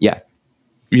yeah,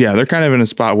 they're kind of in a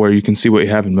spot where you can see what you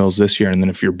have in Mills this year, and then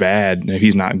if you're bad, if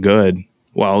he's not good,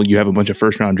 well, you have a bunch of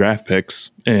first round draft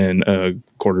picks in a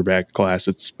quarterback class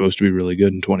that's supposed to be really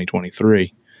good in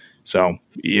 2023. So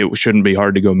it shouldn't be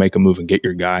hard to go make a move and get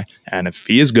your guy. And if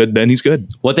he is good, then he's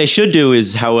good. What they should do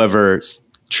is, however,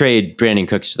 trade Brandon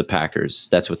Cooks to the Packers.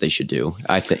 That's what they should do.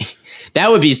 I think that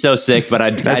would be so sick, but I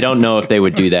don't know if they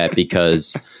would do that,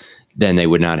 because then they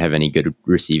would not have any good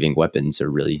receiving weapons,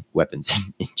 or really weapons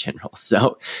in general.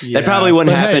 So that probably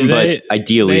wouldn't happen. But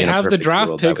ideally, they have the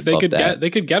draft picks. They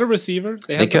could get a receiver.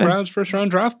 They have the Browns' first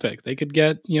round draft pick. They could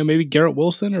get maybe Garrett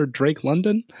Wilson or Drake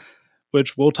London,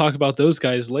 which we'll talk about those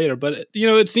guys later. But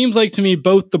it seems like to me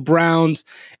both the Browns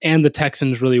and the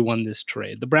Texans really won this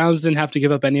trade. The Browns didn't have to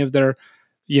give up any of their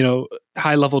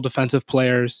high level defensive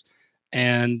players,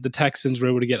 and the Texans were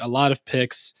able to get a lot of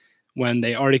picks when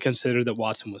they already considered that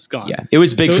Watson was gone. Yeah, it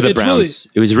was big for the Browns.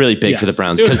 It was really big for the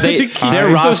Browns, because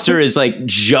their roster is like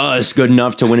just good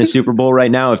enough to win a Super Bowl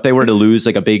right now. If they were to lose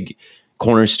like a big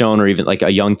cornerstone or even like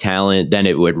a young talent, then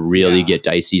it would really get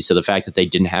dicey. So the fact that they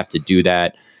didn't have to do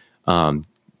that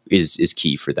is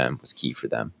key for them. Was key for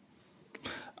them.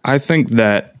 I think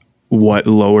that what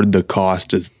lowered the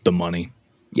cost is the money.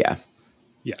 Yeah.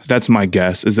 Yes. That's my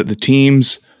guess, is that the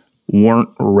teams weren't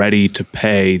ready to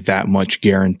pay that much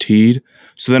guaranteed.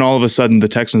 So then all of a sudden the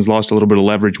Texans lost a little bit of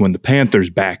leverage when the Panthers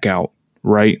back out,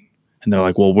 right? And they're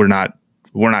like, well, we're not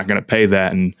going to pay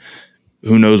that, and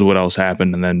who knows what else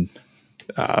happened. And then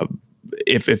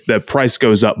if the price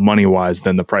goes up money wise,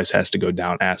 then the price has to go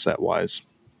down asset wise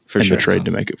in the trade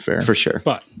to make it fair. For sure.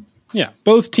 But yeah,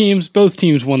 both teams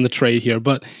won the trade here.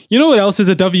 But you know what else is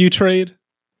a W trade?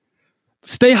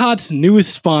 Stay Hot's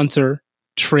newest sponsor,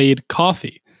 Trade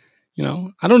Coffee. You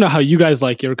know, I don't know how you guys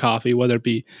like your coffee, whether it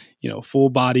be, you know,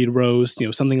 full-bodied roast, you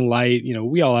know, something light. You know,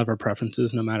 we all have our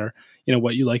preferences no matter, you know,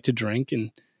 what you like to drink.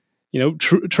 And, you know,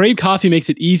 Trade Coffee makes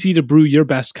it easy to brew your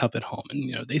best cup at home. And,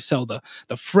 you know, they sell the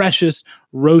freshest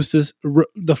roasted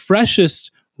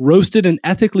and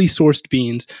ethically sourced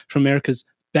beans from America's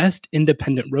best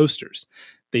independent roasters.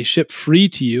 They ship free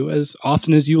to you as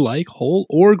often as you like, whole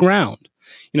or ground.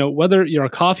 You know, whether you're a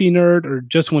coffee nerd or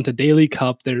just want a daily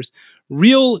cup, there's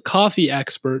real coffee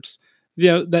experts, you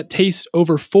know, that taste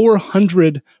over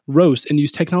 400 roasts and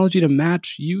use technology to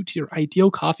match you to your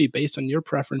ideal coffee based on your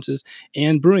preferences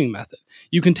and brewing method.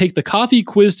 You can take the coffee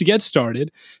quiz to get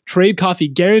started. Trade Coffee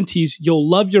guarantees you'll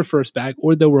love your first bag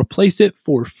or they'll replace it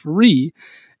for free.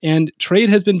 And Trade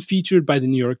has been featured by the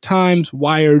New York Times,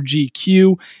 Wire,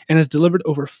 GQ, and has delivered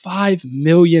over 5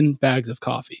 million bags of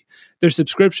coffee. Their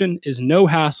subscription is no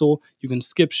hassle. You can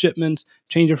skip shipments,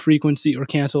 change your frequency, or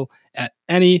cancel at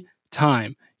any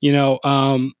time. You know,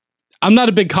 I'm not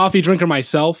a big coffee drinker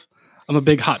myself. I'm a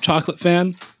big hot chocolate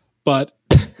fan, but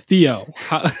Theo,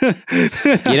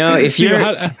 you know, if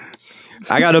you're...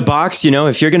 I got a box, you know,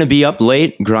 if you're going to be up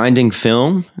late grinding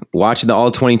film, watching the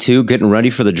All-22, getting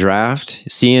ready for the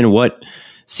draft, seeing what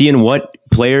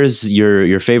players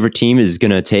your favorite team is going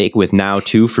to take with now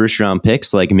 2 first-round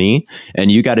picks like me,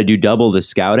 and you got to do double the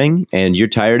scouting, and you're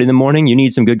tired in the morning, you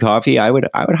need some good coffee, I would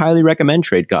highly recommend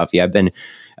Trade Coffee.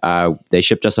 They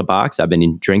shipped us a box. I've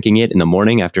been drinking it in the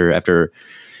morning after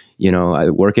you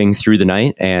know, working through the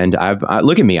night, and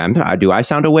look at me. Do I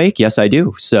sound awake? Yes, I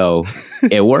do. So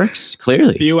it works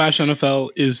clearly. Theo Ash NFL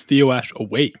is Theo Ash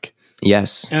awake.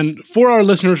 Yes. And for our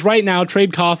listeners right now,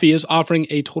 Trade Coffee is offering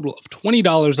a total of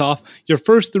 $20 off your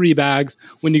first 3 bags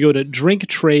when you go to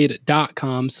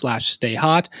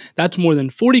drinktrade.com/stayhot. That's more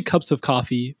than 40 cups of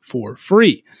coffee for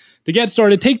free. To get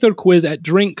started, take their quiz at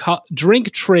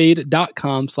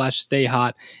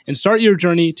drinktrade.com/stayhot and start your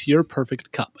journey to your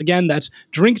perfect cup. Again, that's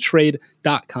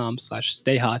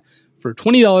drinktrade.com/stayhot for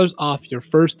 $20 off your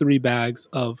first 3 bags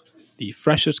of the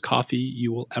freshest coffee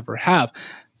you will ever have.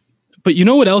 But you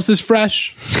know what else is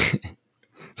fresh?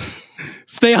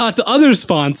 Stay Hot's other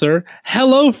sponsor,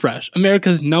 HelloFresh,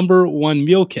 America's #1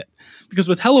 meal kit. Because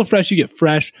with HelloFresh, you get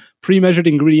fresh, pre-measured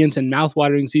ingredients and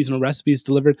mouth-watering seasonal recipes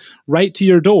delivered right to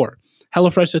your door.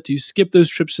 HelloFresh lets you skip those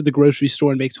trips to the grocery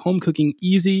store and makes home cooking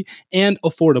easy and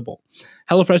affordable.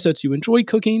 HelloFresh lets you enjoy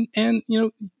cooking and, you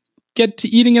know, get to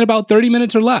eating in about 30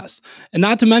 minutes or less. And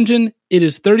not to mention, it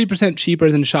is 30%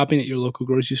 cheaper than shopping at your local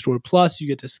grocery store. Plus, you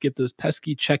get to skip those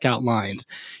pesky checkout lines.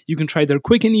 You can try their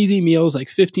quick and easy meals like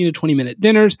 15 to 20-minute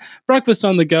dinners, breakfast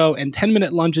on the go, and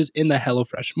 10-minute lunches in the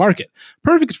HelloFresh market.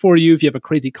 Perfect for you if you have a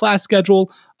crazy class schedule,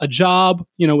 a job,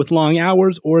 you know, with long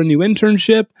hours, or a new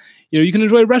internship. You know, you can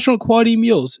enjoy restaurant quality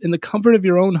meals in the comfort of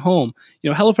your own home. You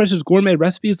know, HelloFresh's gourmet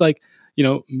recipes like, you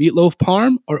know, meatloaf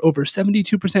parm are over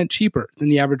 72% cheaper than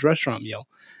the average restaurant meal.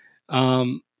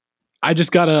 I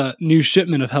just got a new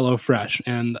shipment of HelloFresh,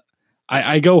 and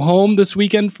I go home this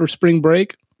weekend for spring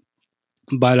break.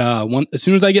 But as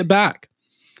soon as I get back,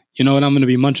 you know what I'm going to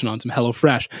be munching on? Some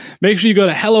HelloFresh. Make sure you go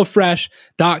to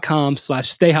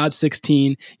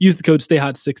HelloFresh.com/StayHot16. Use the code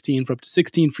StayHot16 for up to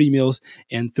 16 free meals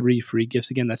and 3 free gifts.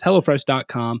 Again, that's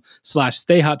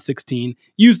HelloFresh.com/StayHot16.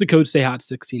 Use the code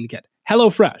StayHot16 to get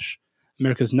HelloFresh,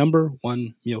 America's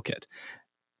 #1 meal kit.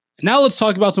 Now let's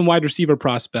talk about some wide receiver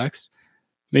prospects.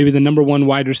 Maybe the #1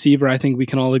 wide receiver, I think we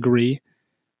can all agree,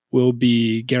 will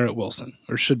be Garrett Wilson,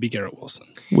 or should be Garrett Wilson.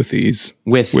 With ease.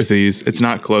 With ease. It's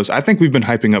not close. I think we've been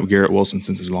hyping up Garrett Wilson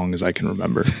since as long as I can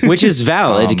remember. Which is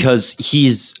valid because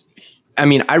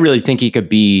I really think he could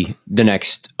be the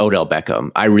next Odell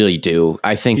Beckham. I really do.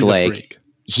 I think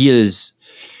he's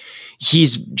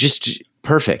just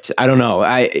perfect. I don't know.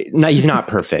 He's not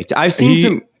perfect. I've seen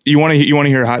some. You want to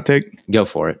hear a hot take? Go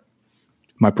for it.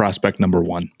 My prospect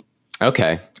 #1.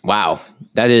 Okay. Wow.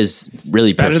 That is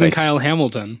really perfect. Better than Kyle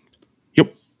Hamilton.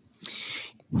 Yep.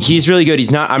 He's really good.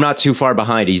 I'm not too far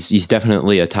behind. He's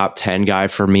definitely a top 10 guy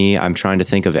for me. I'm trying to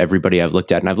think of everybody I've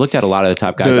looked at, and I've looked at a lot of the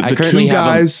top guys. I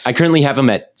currently have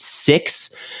him at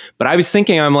 6, but I was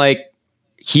thinking, I'm like,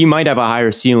 he might have a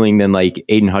higher ceiling than like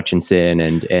Aiden Hutchinson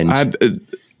and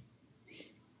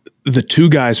the 2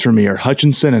 guys for me are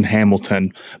Hutchinson and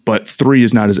Hamilton, but 3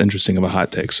 is not as interesting of a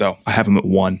hot take. So I have him at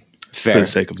 1 for the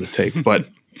sake of the take. But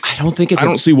I don't think I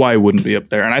don't see why he wouldn't be up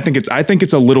there. And I think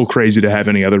it's a little crazy to have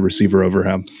any other receiver over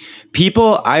him.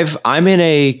 I'm in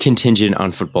a contingent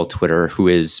on football Twitter who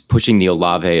is pushing the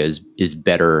Olave is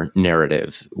better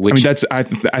narrative. Which I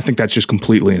think that's just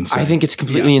completely insane. I think it's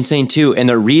completely insane too. And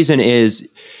the reason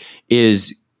is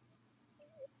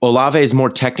Olave is more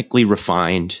technically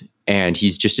refined and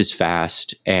he's just as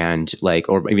fast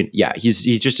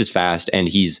he's just as fast and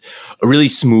he's a really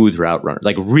smooth route runner,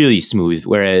 like really smooth.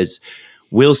 Whereas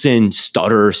Wilson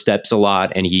steps a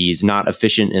lot and he's not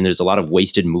efficient and there's a lot of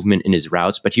wasted movement in his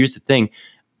routes. But here's the thing.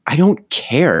 I don't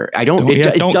care.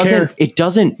 It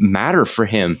doesn't matter for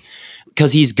him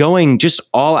because he's going just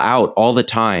all out all the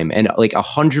time and like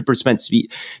 100%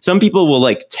 speed. Some people will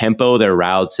like tempo their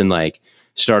routes and like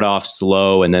start off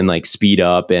slow and then like speed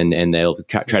up and they'll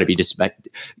try to be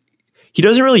he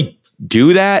doesn't really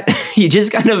do that. He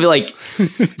just kind of like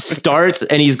starts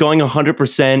and he's going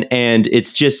 100% and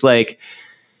it's just like,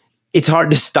 it's hard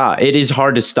to stop. It is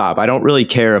hard to stop. I don't really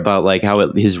care about like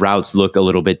how his routes look a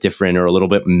little bit different or a little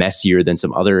bit messier than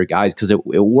some other guys because it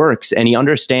works and he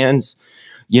understands,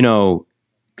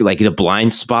 like the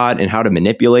blind spot and how to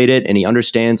manipulate it. And he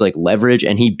understands like leverage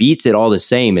and he beats it all the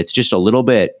same. It's just a little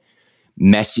bit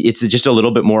messy. It's just a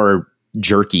little bit more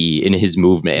jerky in his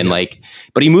movement and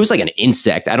but he moves like an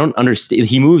insect. I don't understand.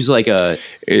 He moves like a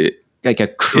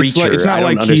creature. It's not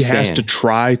like he has to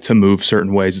try to move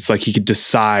certain ways. It's like he could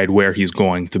decide where he's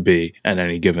going to be at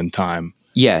any given time.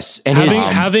 Yes. And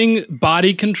having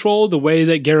body control the way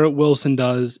that Garrett Wilson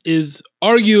does is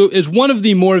one of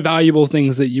the more valuable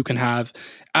things that you can have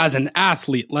as an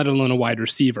athlete, let alone a wide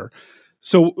receiver.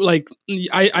 So like,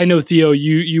 I know Theo,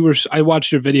 I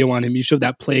watched your video on him. You showed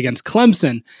that play against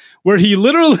Clemson where he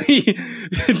literally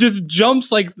just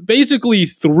jumps like basically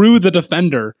through the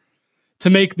defender to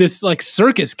make this like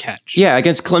circus catch. Yeah,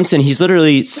 against Clemson, he's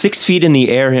literally 6 feet in the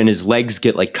air and his legs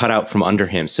get like cut out from under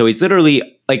him. So he's literally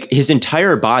like his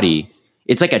entire body,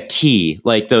 it's like a T.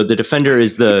 Like the defender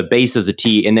is the base of the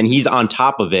T and then he's on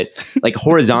top of it like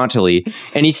horizontally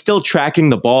and he's still tracking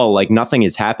the ball like nothing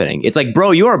is happening. It's like,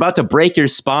 bro, you are about to break your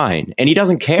spine and he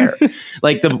doesn't care.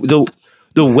 Like the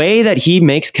way that he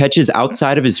makes catches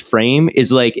outside of his frame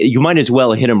is like, you might as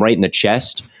well hit him right in the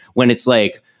chest when it's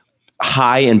like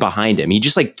high and behind him. He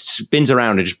just like spins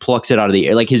around and just plucks it out of the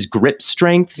air. Like his grip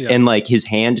strength and like his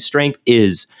hand strength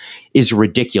is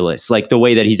ridiculous. Like the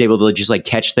way that he's able to just like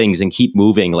catch things and keep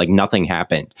moving like nothing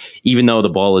happened, even though the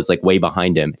ball is like way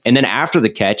behind him. And then after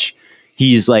the catch,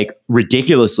 he's like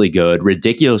ridiculously good,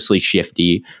 ridiculously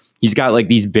shifty. He's got like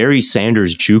these Barry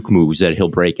Sanders juke moves that he'll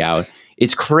break out.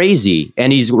 It's crazy.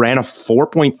 And he's ran a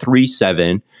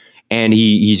 4.37. And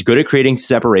he's good at creating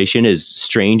separation, as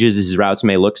strange as his routes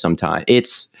may look sometimes.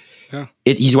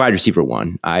 He's wide receiver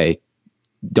 1. I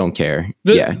don't care.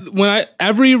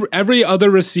 Every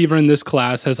other receiver in this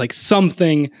class has like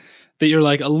something that you're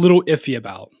like a little iffy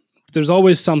about. There's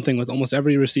always something with almost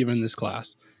every receiver in this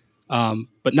class,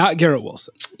 but not Garrett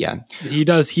Wilson. Yeah, he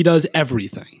does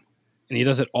everything, and he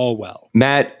does it all well.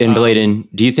 Matt and Bladen,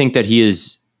 do you think that he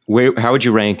is? How would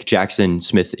you rank Jackson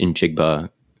Smith and Jigba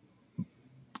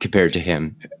compared to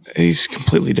him? He's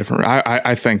completely different.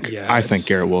 I think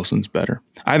Garrett Wilson's better.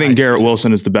 I think Garrett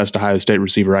Wilson is the best Ohio State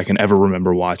receiver I can ever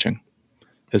remember watching,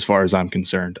 as far as I'm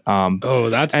concerned. And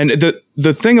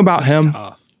the thing about him,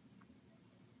 tough.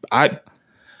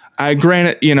 I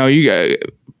granted,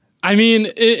 I mean,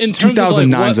 in terms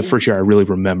 2009 of is the first year I really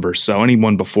remember. So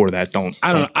anyone before that, I don't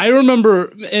know. I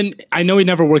remember, and I know he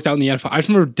never worked out in the NFL. I just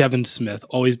remember Devin Smith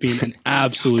always being an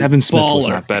absolute Devin Smith baller. Was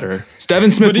not better.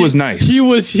 Devin Smith was nice. He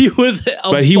was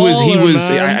but he was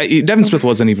Devin Smith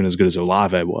wasn't even as good as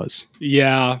Olave was.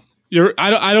 Yeah.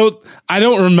 I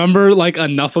don't remember like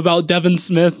enough about Devin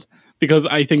Smith because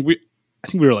I think we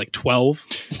were like 12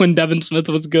 when Devin Smith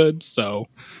was good. So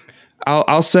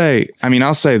I'll say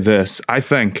this. I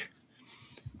think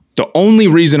the only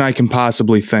reason I can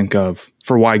possibly think of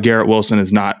for why Garrett Wilson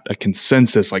is not a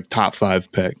consensus like top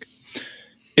 5 pick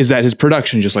is that his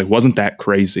production just like wasn't that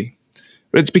crazy.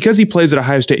 But it's because he plays at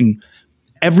Ohio State, and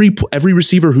every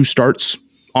receiver who starts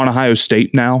on Ohio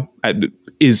State now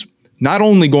is not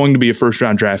only going to be a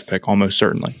first-round draft pick, almost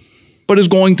certainly, but is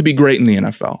going to be great in the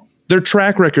NFL. Their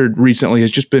track record recently has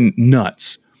just been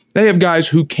nuts. They have guys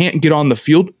who can't get on the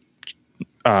field.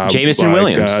 Jameson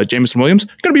Williams going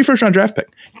to be a first round draft pick.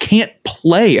 Can't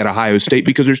play at Ohio State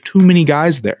because there's too many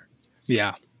guys there.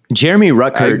 Yeah. Jeremy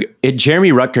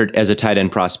Ruckert as a tight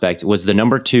end prospect was the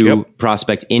number 2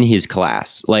 prospect in his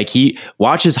class. Like he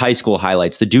watches high school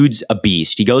highlights. The dude's a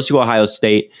beast. He goes to Ohio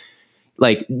State,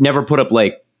 like never put up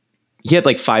he had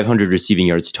like 500 receiving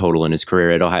yards total in his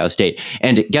career at Ohio State.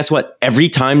 And guess what? Every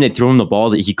time they threw him the ball,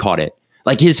 that he caught it.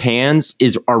 Like his hands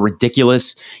are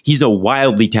ridiculous. He's a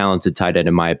wildly talented tight end,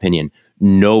 in my opinion.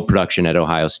 No production at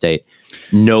Ohio State.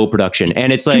 No production.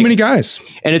 And it's like too many guys.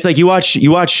 And it's like you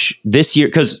watch this year,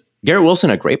 because Garrett Wilson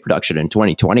had great production in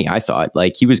 2020, I thought.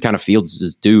 Like he was kind of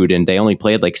Fields' dude, and they only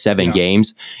played like 7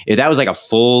 games. If that was like a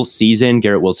full season,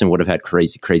 Garrett Wilson would have had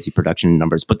crazy production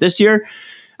numbers. But this year,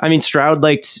 I mean, Stroud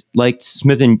liked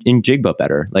Smith and Jigba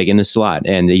better, like in the slot,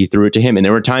 and he threw it to him. And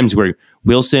there were times where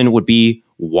Wilson would be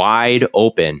wide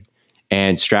open,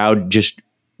 and Stroud just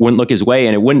wouldn't look his way,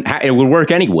 and it would work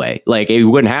anyway. Like it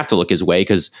wouldn't have to look his way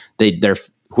because they're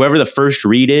whoever the first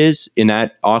read is in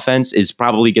that offense is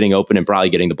probably getting open and probably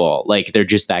getting the ball. Like they're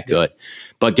just that good.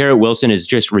 But Garrett Wilson is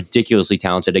just ridiculously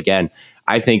talented. Again,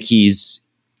 I think he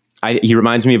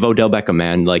reminds me of Odell Beckham,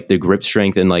 man. Like the grip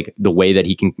strength and like the way that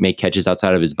he can make catches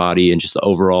outside of his body and just the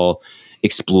overall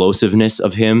explosiveness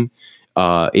of him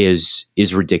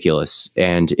is ridiculous.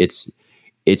 And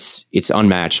it's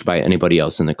unmatched by anybody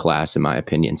else in the class, in my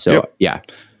opinion. So yeah.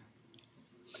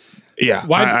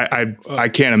 I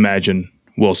can't imagine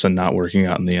Wilson not working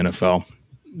out in the NFL.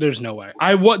 There's no way.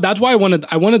 That's why I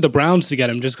wanted the Browns to get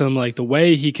him, just because I'm like the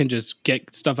way he can just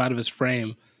get stuff out of his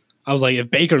frame. I was like, if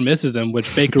Baker misses him,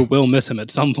 which Baker will miss him at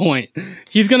some point,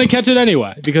 he's going to catch it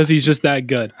anyway because he's just that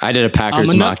good. I did a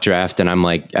Packers mock draft, and I'm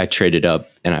like, I traded up,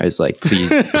 and I was like,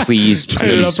 please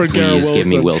give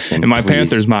me Wilson. And my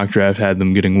Panthers mock draft had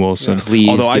them getting Wilson. Yeah. Please,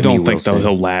 although I don't think Wilson.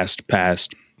 he'll last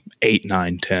past 8,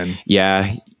 9, 10.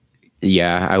 Yeah,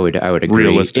 I would agree.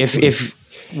 Realistically.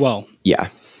 Yeah.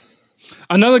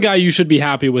 Another guy you should be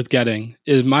happy with getting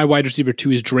is my wide receiver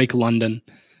 2 is Drake London.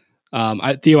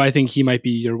 Theo, I think he might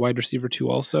be your wide receiver 2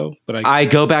 also. But I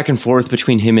go back and forth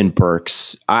between him and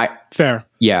Burks. Fair.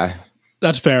 Yeah.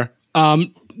 That's fair.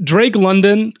 Drake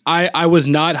London, I was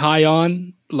not high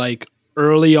on like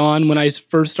early on when I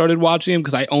first started watching him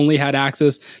because I only had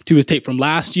access to his tape from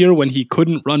last year when he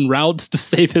couldn't run routes to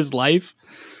save his life.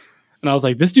 And I was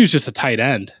like, this dude's just a tight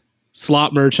end,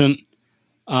 slot merchant.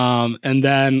 And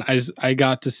then I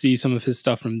got to see some of his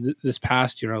stuff from this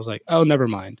past year. I was like, oh, never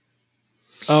mind.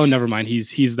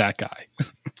 He's that guy.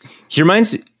 He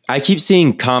reminds. I keep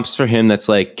seeing comps for him that's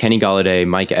like Kenny Golladay,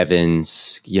 Mike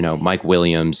Evans, Mike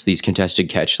Williams, these contested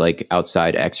catch like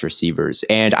outside X receivers.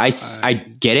 And I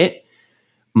get it.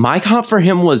 My comp for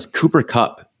him was Cooper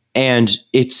Kupp, and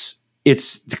it's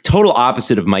the total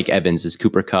opposite of Mike Evans is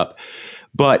Cooper Kupp.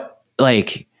 But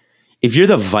like, if you're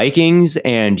the Vikings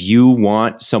and you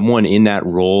want someone in that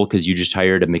role because you just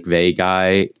hired a McVay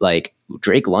guy, like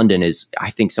Drake London is, I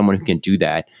think, someone who can do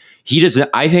that. He doesn't.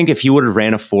 I think if he would have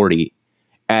ran a 40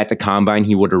 at the combine,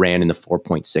 he would have ran in the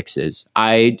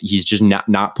 4.6s. He's just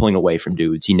not pulling away from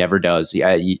dudes. He never does.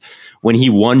 When he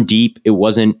won deep, it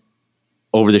wasn't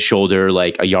over the shoulder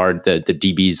like a yard. The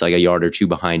DB's like a yard or two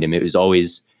behind him. It was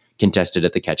always contested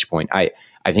at the catch point. I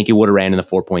think he would have ran in the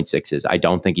 4.6s. I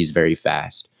don't think he's very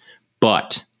fast.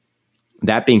 But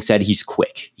that being said, he's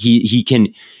quick. He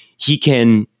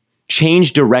can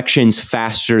change directions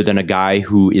faster than a guy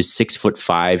who is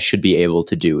 6'5" should be able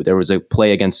to do. There was a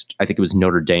play against, I think it was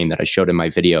Notre Dame that I showed in my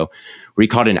video, where he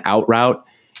caught an out route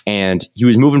and he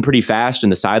was moving pretty fast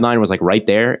and the sideline was like right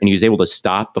there, and he was able to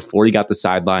stop before he got the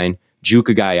sideline, juke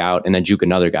a guy out, and then juke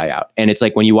another guy out. And it's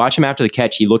like when you watch him after the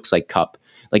catch, he looks like Kupp.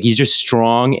 Like he's just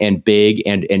strong and big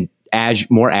and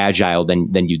more agile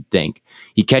than you'd think.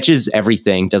 He catches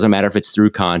everything. Doesn't matter if it's through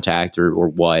contact or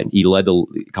what. He led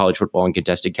the college football in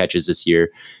contested catches this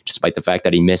year, despite the fact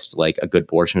that he missed like a good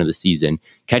portion of the season.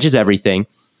 Catches everything.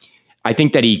 I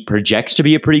think that he projects to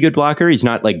be a pretty good blocker. He's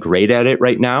not like great at it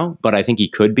right now, but I think he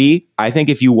could be. I think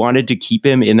if you wanted to keep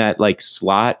him in that like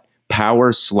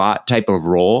power slot type of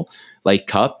role, like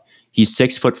Kupp, he's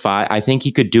 6'5". I think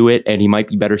he could do it, and he might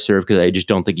be better served because I just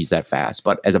don't think he's that fast.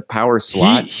 But as a power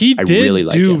slot, he I did really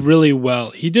like do him. really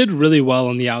well. He did really well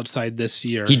on the outside this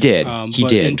year. He did. He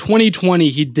did. In 2020,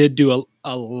 he did do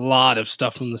a lot of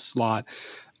stuff from the slot.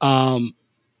 I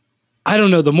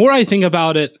don't know. The more I think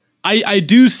about it, I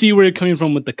do see where you're coming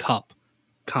from with the Kupp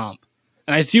comp,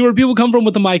 and I see where people come from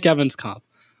with the Mike Evans comp.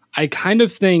 I kind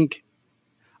of think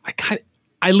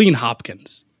I lean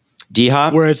Hopkins.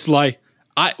 D-Hop? Where it's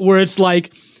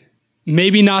like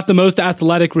maybe not the most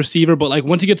athletic receiver, but like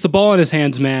once he gets the ball in his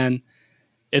hands, man,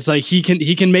 it's like he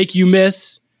can make you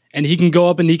miss, and he can go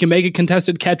up and he can make a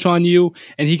contested catch on you,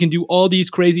 and he can do all these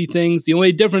crazy things. The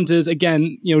only difference is,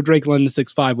 again, Drake London is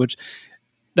 6'5", which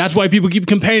that's why people keep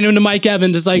comparing him to Mike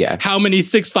Evans. It's like, how many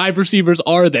 6'5" receivers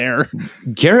are there?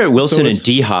 Garrett Wilson and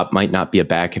D-Hop might not be a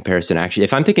bad comparison, actually.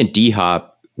 If I'm thinking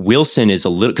D-Hop, Wilson is a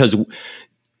little, because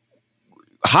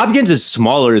Hopkins is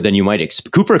smaller than you might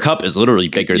expect. Cooper Kupp is literally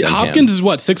bigger than Hopkins him. is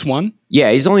what, 6'1"?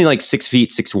 Yeah, he's only like 6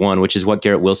 feet, 6'1", which is what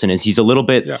Garrett Wilson is. He's a little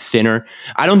bit thinner.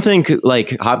 I don't think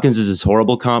like Hopkins is this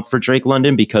horrible comp for Drake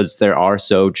London because there are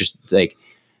so just like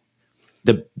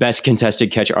the best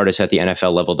contested catch artist at the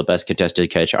NFL level, the best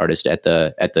contested catch artist at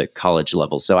the college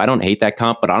level. So I don't hate that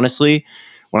comp, but honestly,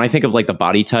 when I think of like the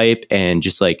body type and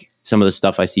just like some of the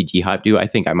stuff I see D-Hop do, I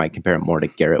think I might compare it more to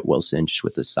Garrett Wilson just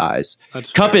with the size.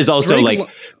 Kupp is also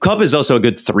Kupp is also a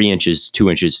good 3 inches, 2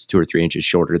 or 3 inches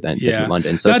shorter than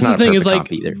London. So that's it's not the thing a is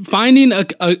like either. Finding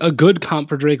a good comp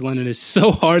for Drake London is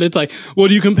so hard. It's like, well,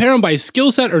 do you compare him by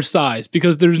skill set or size?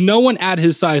 Because there's no one at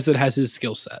his size that has his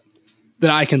skill set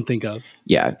that I can think of.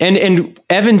 Yeah. And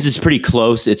Evans is pretty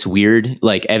close. It's weird.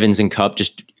 Like Evans and Kupp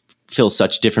just fill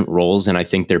such different roles. And I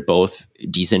think they're both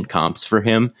decent comps for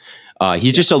him.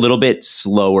 He's just a little bit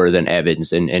slower than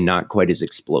Evans and not quite as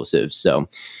explosive. So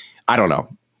I don't know.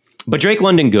 But Drake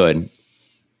London, good.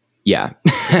 Yeah.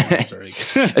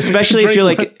 Especially if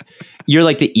you're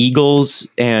like the Eagles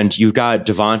and you've got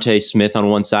Davante Smith on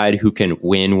one side who can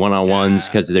win one-on-ones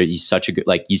because he's such a good,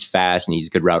 like he's fast and he's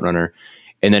a good route runner.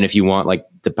 And then if you want like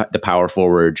the power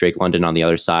forward Drake London on the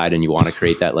other side and you want to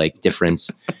create that like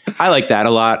difference, I like that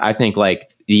a lot. I think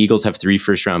like the Eagles have 3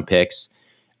 first-round picks.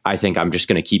 I think I'm just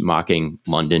going to keep mocking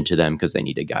London to them because they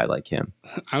need a guy like him.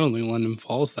 I don't think London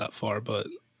falls that far, but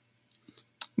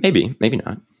maybe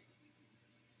not.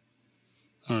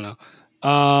 I don't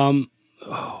know.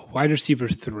 Wide receiver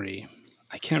 3.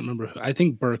 I can't remember who. I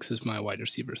think Burks is my wide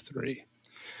receiver 3.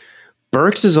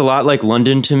 Burks is a lot like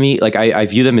London to me. Like I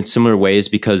view them in similar ways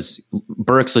because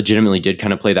Burks legitimately did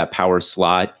kind of play that power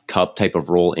slot Kupp type of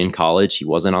role in college. He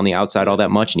wasn't on the outside all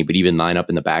that much, and he would even line up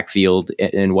in the backfield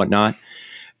and whatnot.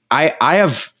 I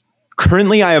have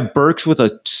Burks with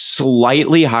a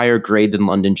slightly higher grade than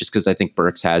London just because I think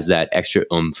Burks has that extra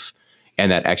oomph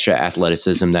and that extra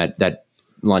athleticism that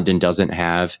London doesn't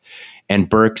have. And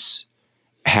Burks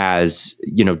has,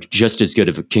 just as good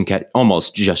of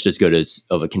almost just as good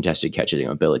of a contested catching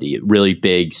ability. Really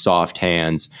big, soft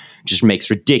hands, just makes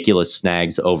ridiculous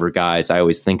snags over guys. I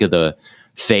always think of the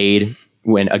fade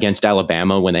when against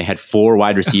Alabama when they had 4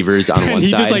 wide receivers on one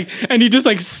side. He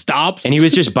just stops. And he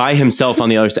was just by himself on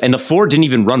the other side. And the 4 didn't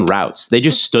even run routes. They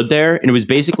just stood there and it was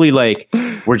basically like,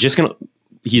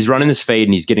 he's running this fade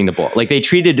and he's getting the ball. Like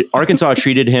Arkansas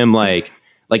treated him like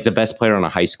the best player on a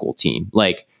high school team.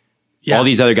 Like all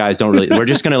these other guys don't really, we're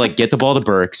just going to like get the ball to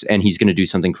Burks and he's going to do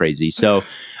something crazy. So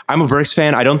I'm a Burks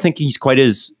fan. I don't think he's quite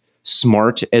as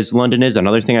smart as London is.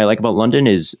 Another thing I like about London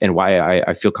is, and why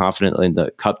I feel confident in the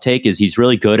Kupp take, is he's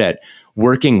really good at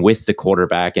working with the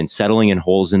quarterback and settling in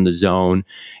holes in the zone.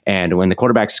 And when the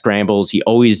quarterback scrambles, he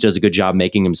always does a good job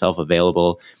making himself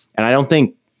available. And I don't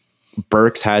think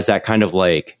Burks has that kind of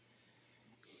like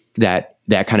that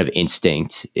kind of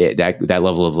instinct, that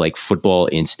level of like football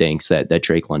instincts that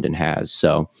Drake London has.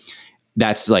 So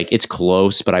that's like, it's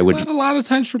close, but But a lot of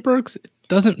times for Burks, it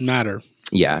doesn't matter.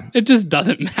 Yeah. It just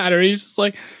doesn't matter. He's just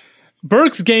like,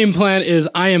 Burke's game plan is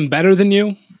I am better than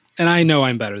you, and I know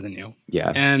I'm better than you.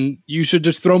 Yeah. And you should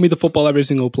just throw me the football every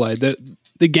single play.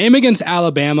 The game against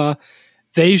Alabama,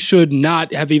 they should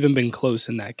not have even been close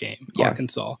in that game,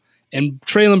 Arkansas. And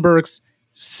Treylon Burks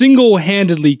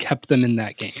single-handedly kept them in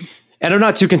that game. And I'm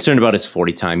not too concerned about his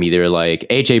 40 time either. Like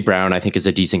A.J. Brown, I think, is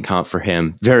a decent comp for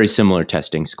him. Very similar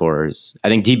testing scores. I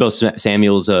think Deebo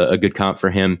Samuel's a good comp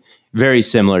for him. Very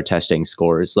similar testing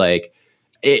scores. Like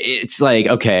it's like,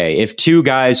 okay, if 2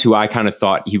 guys who I kind of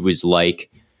thought he was like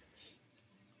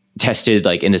tested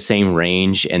like in the same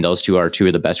range, and those 2 are 2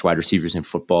 of the best wide receivers in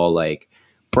football, like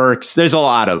Burks, there's a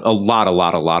lot of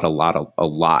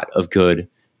good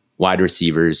wide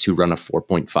receivers who run a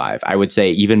 4.5. I would say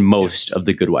even most of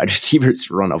the good wide receivers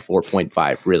run a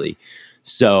 4.5, really.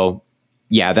 So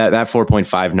yeah, that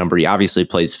 4.5 number, he obviously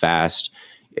plays fast.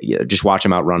 Just watch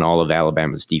him outrun all of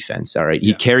Alabama's defense. All right.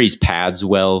 He carries pads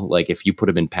well. Like if you put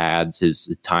him in pads,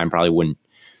 his time probably wouldn't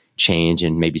change.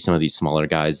 And maybe some of these smaller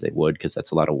guys, they would, because that's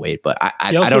a lot of weight. But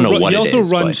I don't know what it is. He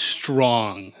also runs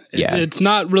strong. It's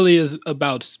not really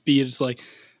about speed. It's like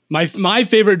my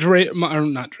favorite Treylon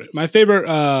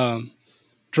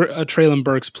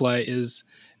Burks play is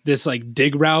this like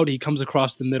dig route. He comes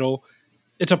across the middle.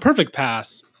 It's a perfect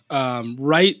pass,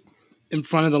 right in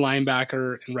front of the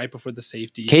linebacker and right before the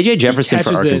safety. KJ Jefferson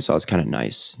for Arkansas is kind of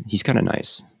nice. He's kind of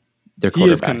nice. Their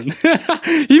quarterback.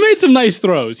 He made some nice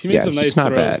throws. He's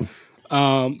not bad.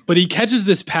 But he catches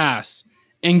this pass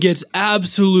and gets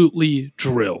absolutely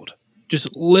drilled,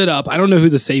 just lit up. I don't know who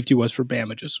the safety was for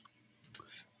Bama. Just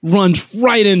runs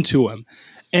right into him,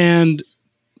 and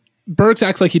Burks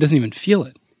acts like he doesn't even feel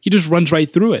it. He just runs right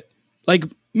through it. Like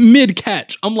mid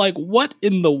catch. I'm like, what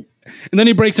in the? And then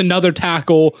he breaks another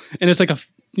tackle, and it's like a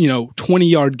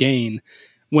 20-yard gain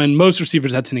when most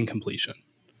receivers that's an incompletion.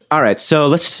 All right, so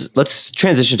let's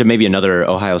transition to maybe another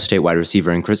Ohio State wide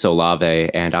receiver in Chris Olave,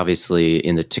 and obviously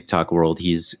in the TikTok world,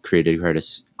 he's created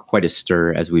quite a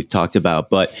stir, as we've talked about.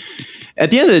 But at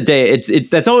the end of the day,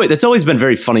 that's always been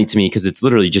very funny to me because it's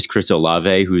literally just Chris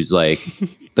Olave who's like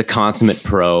the consummate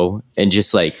pro and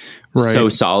just like so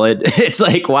solid. It's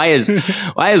like why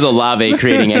is Olave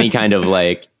creating any kind of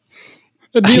like?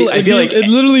 It'd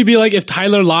literally be like if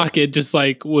Tyler Lockett just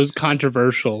like was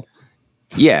controversial.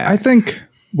 Yeah, I think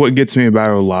what gets me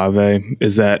about Olave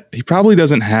is that he probably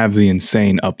doesn't have the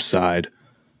insane upside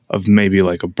of maybe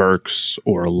like a Burks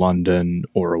or a London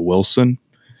or a Wilson.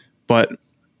 But,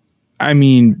 I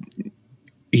mean,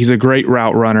 he's a great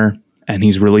route runner, and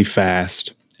he's really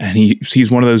fast. And he's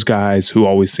one of those guys who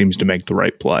always seems to make the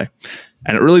right play.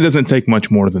 And it really doesn't take much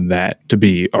more than that to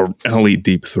be an elite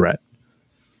deep threat.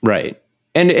 Right.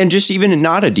 And just even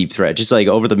not a deep threat, just like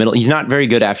over the middle. He's not very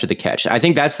good after the catch. I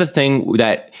think that's the thing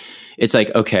that it's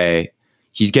like, okay,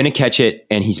 he's going to catch it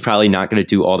and he's probably not going to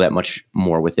do all that much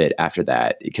more with it after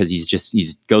that because he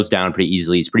goes down pretty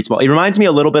easily. He's pretty small. It reminds me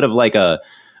a little bit of like a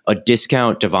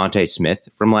discount Davante Smith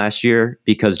from last year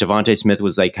because Davante Smith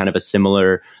was like kind of a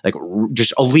similar, like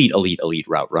just elite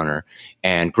route runner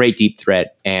and great deep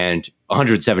threat and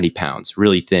 170 pounds,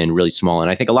 really thin, really small. And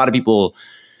I think a lot of people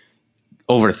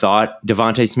overthought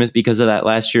Davante Smith because of that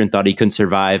last year and thought he couldn't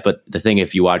survive. But the thing,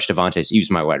 if you watch Davante, he was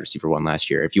my wide receiver one last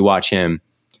year. If you watch him,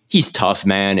 he's tough,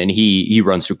 man, and he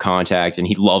runs through contact and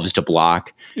he loves to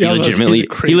block. Yeah, he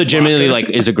legitimately like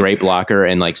is a great blocker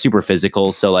and like super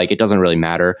physical. So like it doesn't really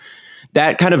matter.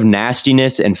 That kind of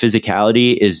nastiness and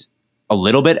physicality is a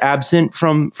little bit absent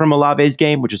from Olave's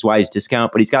game, which is why he's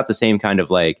discount. But he's got the same kind of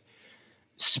like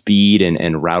speed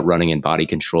and route running and body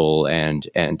control and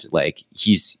like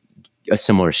he's a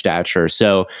similar stature.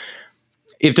 So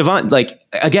if Davante, like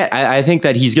again, I think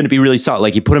that he's going to be really solid.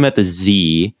 Like you put him at the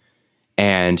Z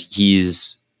and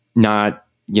he's not,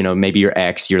 maybe your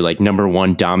X, you're like number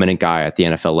one dominant guy at the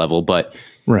NFL level, but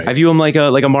right. I view him like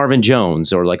a Marvin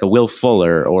Jones or like a Will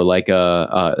Fuller or like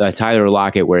a Tyler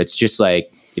Lockett, where it's just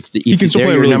like, if he can still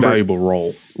play a really valuable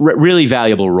role, really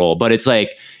valuable role. But it's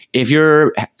like, if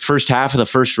you're first half of the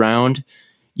first round,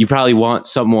 you probably want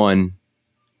someone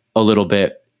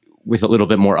with a little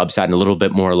bit more upside and a little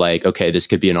bit more like, okay, this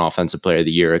could be an offensive player of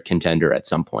the year, a contender at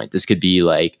some point. This could be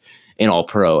like an all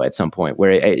pro at some point,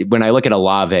 where when I look at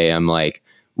Olave, I'm like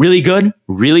really good,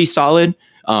 really solid.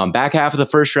 Back half of the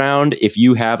first round, if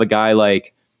you have a guy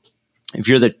like, if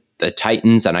you're the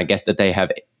Titans, and I guess that they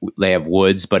have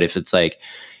Woods, but if it's like,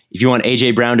 if you want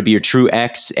AJ Brown to be your true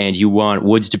X and you want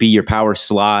Woods to be your power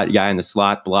slot guy in the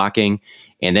slot blocking,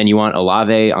 and then you want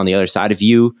Olave on the other side of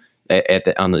you,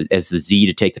 as the Z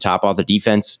to take the top off the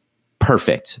defense,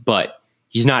 perfect. But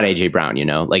he's not AJ Brown,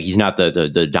 like he's not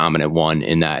the dominant one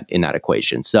in that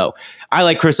equation. So I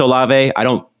like Chris Olave. I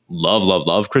don't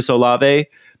love Chris Olave,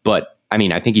 but I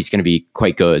mean, I think he's going to be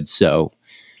quite good. So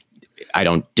I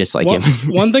don't dislike him.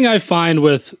 One thing I find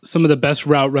with some of the best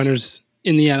route runners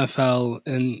in the NFL,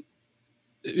 and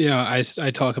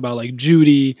I talk about like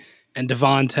Judy and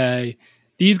Davante,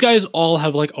 these guys all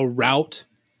have like a route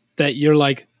that you're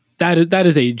like, that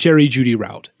is a Jerry Judy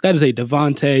route. That is a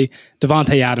Davante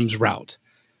Adams route.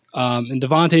 In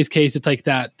Davante's case, it's like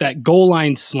that goal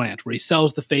line slant where he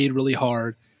sells the fade really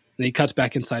hard and he cuts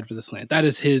back inside for the slant. That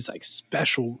is his like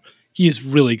special. He is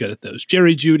really good at those.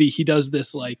 Jerry Judy, he does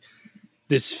this like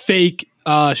this fake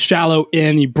shallow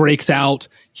in. He breaks out.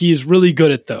 He is really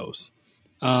good at those.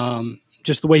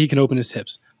 Just the way he can open his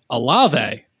hips.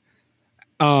 Olave,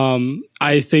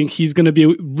 I think he's going to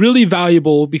be really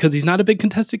valuable because he's not a big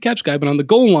contested catch guy, but on the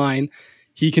goal line,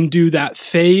 he can do that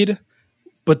fade,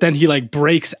 but then he like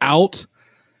breaks out.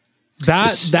 I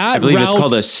believe route, it's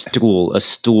called a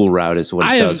stool route is what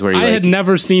it does. Where I had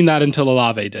never seen that until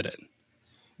Olave did it.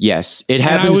 Yes, it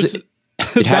happens.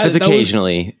 It happens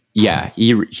occasionally. Yeah,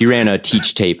 he ran a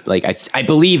teach tape. Like I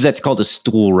believe that's called a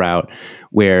stool route,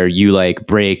 where you like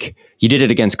break. He did it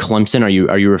against Clemson. Are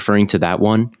you referring to that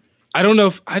one? I don't know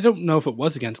if it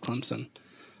was against Clemson.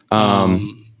 I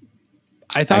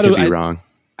thought I could be wrong.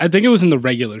 I think it was in the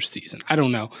regular season. I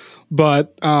don't know,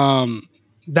 but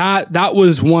that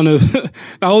was one of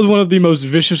the most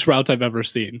vicious routes I've ever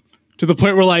seen. To the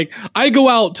point where like I go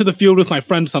out to the field with my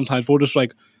friends sometimes. We'll just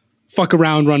like fuck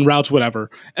around, run routes, whatever.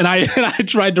 And I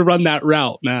tried to run that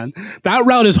route, man. That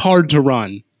route is hard to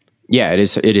run. Yeah, it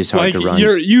is hard like, to run.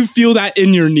 You feel that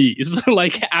in your knees,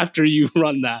 like after you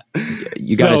run that.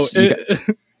 You gotta,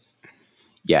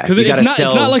 yeah, because it's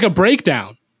not like a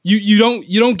breakdown. You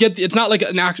don't get it's not like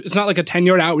it's not like a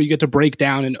 10-yard out where you get to break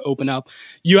down and open up.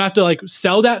 You have to like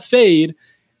sell that fade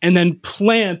and then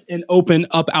plant and open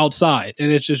up outside,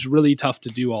 and it's just really tough to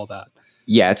do all that.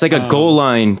 Yeah, it's like a goal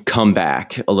line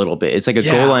comeback a little bit. It's like a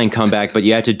goal line comeback, but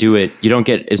you have to do it. You don't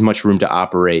get as much room to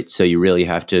operate, so you really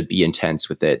have to be intense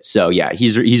with it. So yeah,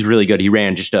 he's really good. He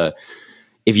ran just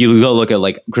if you go look at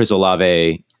like Chris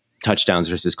Olave touchdowns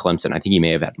versus Clemson, I think he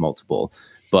may have had multiple,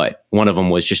 but one of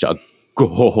them was just a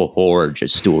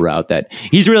gorgeous stool route that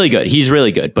he's really good. He's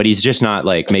really good, but he's just not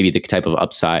like maybe the type of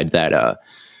upside that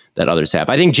others have.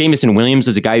 I think Jameson Williams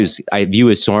is a guy I view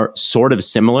as sort of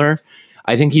similar.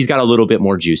 I think he's got a little bit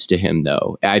more juice to him,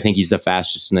 though. I think he's the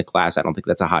fastest in the class. I don't think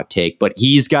that's a hot take, but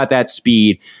he's got that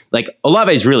speed. Like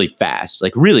Olave is really fast,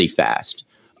 like really fast.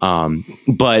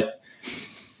 But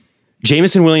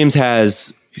Jameson Williams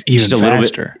has he's even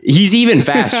faster. He's even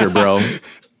faster, bro.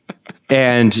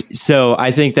 And so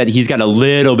I think that he's got a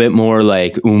little bit more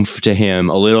like oomph to him,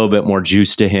 a little bit more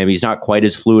juice to him. He's not quite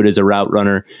as fluid as a route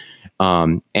runner.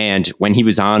 And when he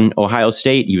was on Ohio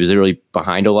State, he was literally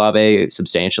behind Olave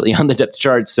substantially on the depth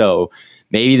chart. So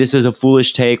maybe this is a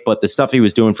foolish take, but the stuff he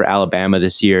was doing for Alabama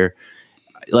this year,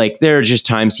 like there are just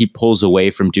times he pulls away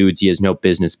from dudes he has no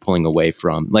business pulling away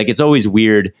from. Like it's always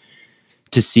weird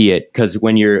to see it because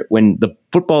when the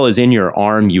football is in your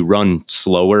arm, you run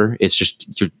slower. It's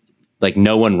just you're like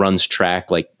no one runs track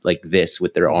like this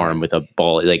with their arm with a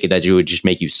ball like that. Would just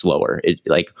make you slower. It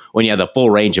like when you have the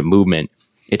full range of movement,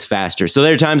 it's faster. So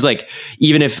there are times like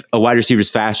even if a wide receiver is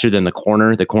faster than the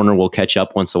corner will catch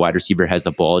up once the wide receiver has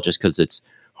the ball just because it's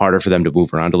harder for them to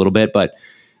move around a little bit. But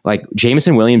like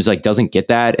Jameson Williams like doesn't get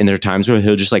that, and there are times where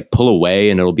he'll just like pull away,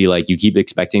 and it'll be like you keep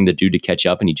expecting the dude to catch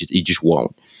up, and he just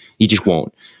won't. He just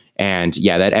won't. And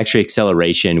yeah, that extra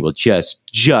acceleration will just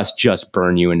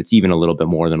burn you, and it's even a little bit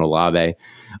more than Olave.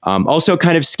 Also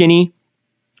kind of skinny,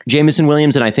 Jameson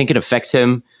Williams, and I think it affects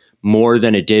him more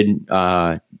than it did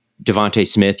Davante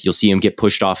Smith. You'll see him get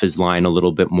pushed off his line a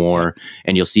little bit more,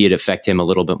 and you'll see it affect him a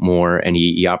little bit more, and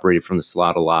he operated from the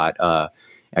slot a lot.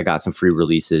 I got some free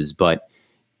releases, but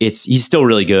he's still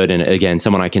really good. And again,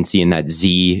 someone I can see in that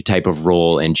Z type of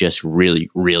role and just really,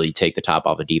 really take the top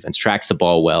off of defense, tracks the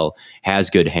ball well, has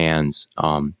good hands.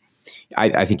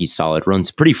 I think he's solid,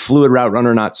 runs pretty fluid route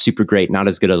runner, not super great, not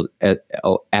as good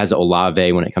as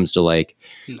Olave when it comes to like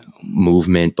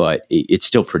movement, but it's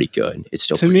still pretty good. It's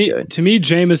still good. To me,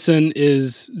 Jameson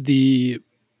is the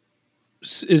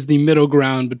middle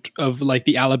ground of like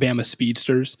the Alabama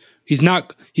speedsters. He's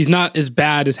not as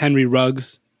bad as Henry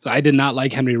Ruggs. I did not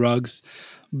like Henry Ruggs,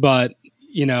 but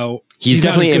you know he's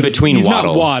definitely in between. He's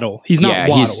Waddle. not Waddle. He's not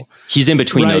Waddle. He's in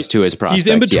between those two as prospects.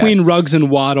 He's in between Ruggs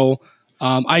and Waddle.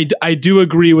 I do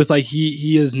agree with like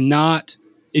he is not.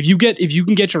 If you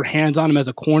can get your hands on him as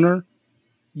a corner,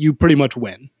 you pretty much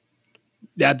win.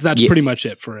 That's pretty much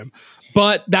it for him.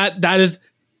 But that's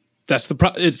the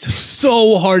problem. It's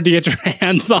so hard to get your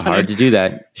hands on him. Hard to do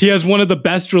that. He has one of the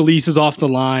best releases off the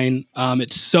line.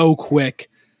 It's so quick.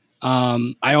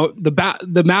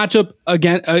 The matchup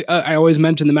again. I always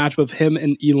mention the matchup of him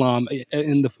and Elam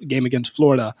in the game against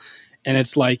Florida, and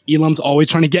it's like Elam's always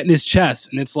trying to get in his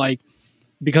chest, and it's like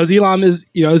because Elam is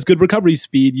has good recovery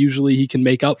speed. Usually he can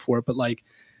make up for it, but like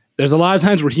there's a lot of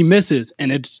times where he misses,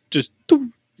 and it's just.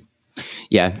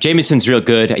 Yeah, Jameson's real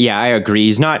good. Yeah, I agree.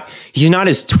 He's not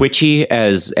as twitchy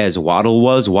as Waddle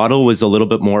was. Waddle was a little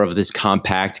bit more of this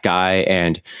compact guy,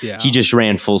 and he just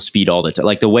ran full speed all the time.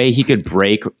 Like the way he could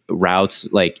break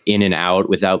routes like in and out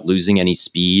without losing any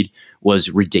speed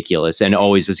was ridiculous, and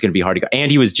always was going to be hard to go. And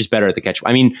he was just better at the catch.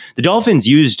 I mean, the Dolphins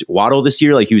used Waddle this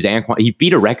year like he was Anquan. He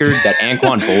beat a record that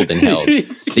Anquan Bolden held.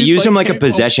 They used him like a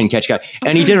possession catch guy,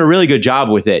 and he did a really good job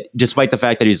with it, despite the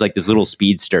fact that he's like this little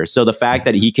speedster. So the fact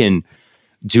that he can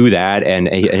do that and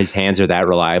his hands are that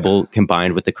reliable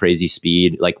combined with the crazy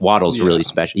speed, like Waddle's really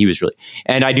special. He was really,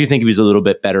 and I do think he was a little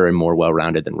bit better and more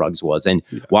well-rounded than Ruggs was. And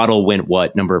Waddle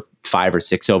went number 5 or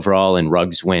 6 overall, and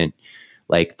Ruggs went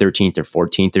like 13th or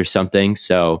 14th or something.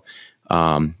 So,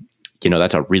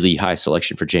 that's a really high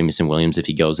selection for Jameson Williams. If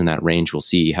he goes in that range, we'll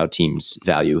see how teams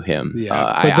value him.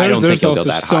 I don't think he'll go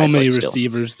that high. So many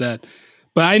receivers that,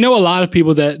 but I know a lot of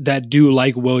people that do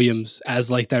like Williams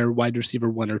as like their wide receiver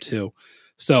 1 or 2.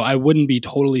 So I wouldn't be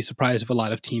totally surprised if a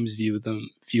lot of teams view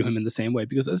him in the same way,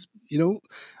 because as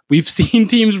we've seen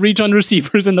teams reach on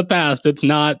receivers in the past.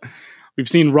 We've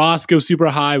seen Ross go super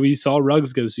high. We saw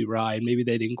Ruggs go super high, and maybe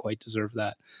they didn't quite deserve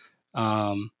that.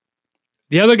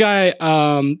 The other guy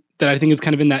that I think is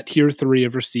kind of in that tier 3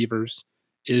 of receivers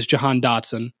is Jahan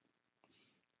Dotson.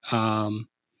 And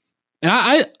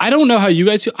I don't know how you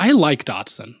guys feel. I like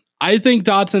Dotson. I think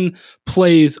Dotson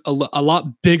plays a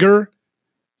lot bigger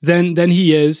than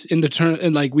he is in the turn.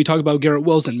 And like we talk about, Garrett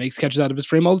Wilson makes catches out of his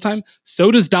frame all the time.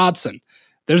 So does Dotson.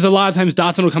 There's a lot of times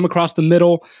Dotson will come across the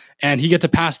middle and he gets a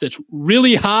pass that's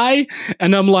really high.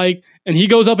 And I'm like, and he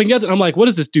goes up and gets it. I'm like, what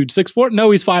is this dude, 6'4"?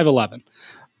 No, he's 5'11".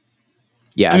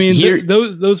 Yeah. I mean,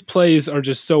 those plays are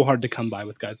just so hard to come by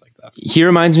with guys like that. He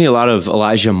reminds me a lot of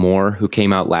Elijah Moore, who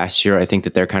came out last year. I think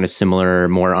that they're kind of similar,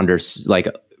 more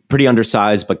pretty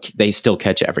undersized, but they still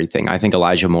catch everything. I think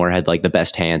Elijah Moore had like the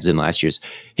best hands in last year's.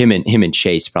 Him and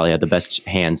Chase probably had the best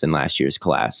hands in last year's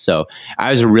class. So I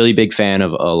was a really big fan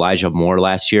of Elijah Moore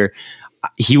last year.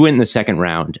 He went in the second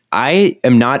round. I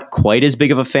am not quite as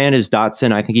big of a fan as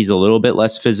Dotson. I think he's a little bit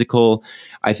less physical.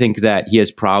 I think that he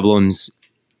has problems.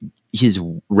 His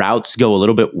routes go a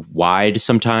little bit wide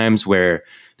sometimes, where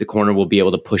the corner will be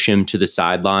able to push him to the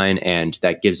sideline, and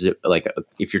that gives it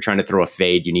if you're trying to throw a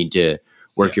fade, you need to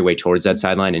work your way towards that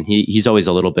sideline, and he's always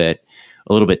a little bit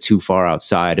too far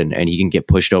outside, and he can get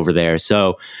pushed over there.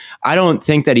 So I don't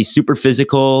think that he's super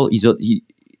physical.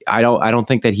 I don't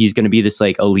think that he's going to be this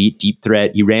like elite deep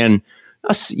threat. He ran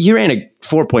a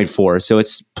 4.4, so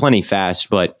it's plenty fast,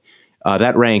 but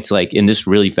that ranked like in this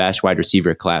really fast wide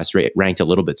receiver class ranked a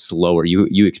little bit slower.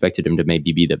 You expected him to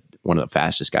maybe be one of the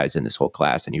fastest guys in this whole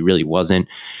class, and he really wasn't.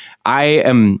 I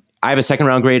have a second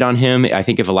round grade on him. I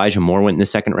think if Elijah Moore went in the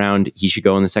second round, he should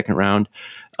go in the second round.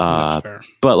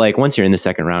 But like once you're in the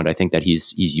second round, I think that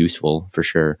he's useful for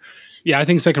sure. Yeah, I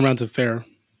think second round's a fair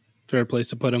place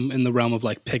to put him, in the realm of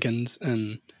like Pickens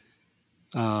and.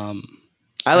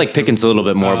 I like Pickens a little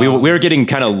bit more. We were getting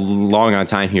kind of long on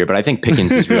time here, but I think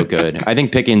Pickens is real good. I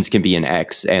think Pickens can be an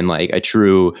X and like a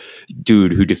true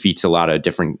dude who defeats a lot of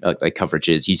different like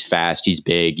coverages. He's fast, he's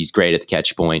big, he's great at the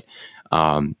catch point.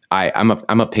 I'm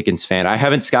a Pickens fan. I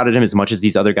haven't scouted him as much as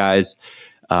these other guys,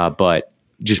 but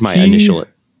just my initial.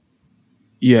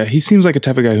 Yeah, he seems like a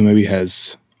type of guy who maybe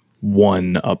has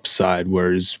one upside,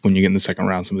 whereas when you get in the second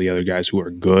round, some of the other guys who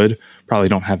are good probably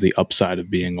don't have the upside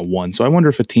of being a one. So I wonder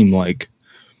if a team like,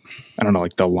 I don't know,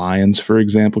 like the Lions, for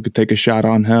example, could take a shot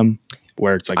on him,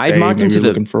 where it's like I mocked him to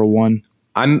looking for a one.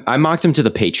 I mocked him to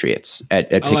the Patriots at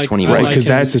pick 21. Right, because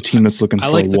that's a team that's looking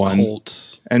for a one.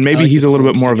 Colts. And maybe he's a little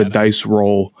bit more of a dice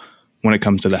roll when it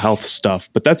comes to the health stuff,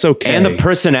 but that's okay. And the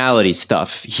personality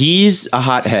stuff. He's a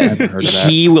hothead. I haven't heard of that.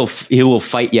 He will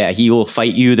fight. Yeah, he will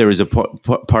fight you. There was a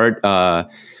part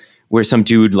where some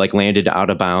dude like landed out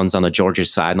of bounds on the Georgia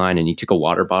sideline, and he took a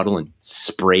water bottle and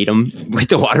sprayed him with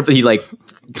the water. He like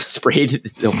sprayed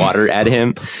the water at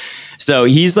him. So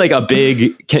he's like a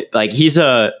big, like he's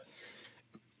a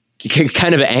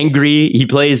kind of angry. He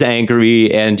plays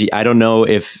angry, and I don't know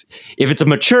if it's a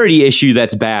maturity issue,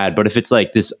 that's bad, but if it's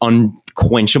like this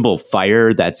unquenchable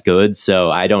fire, that's good.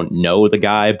 So I don't know the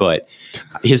guy, but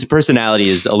his personality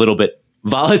is a little bit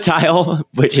volatile,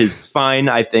 which is fine.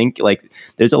 I think like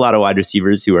there's a lot of wide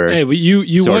receivers who are. Hey, but you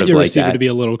want your receiver to be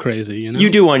a little crazy, you know? You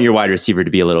do want your wide receiver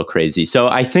to be a little crazy. So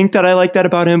I think that I like that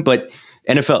about him, but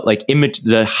NFL, like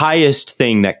the highest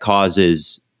thing that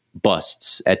causes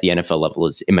busts at the NFL level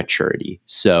is immaturity.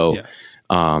 So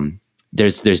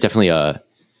there's definitely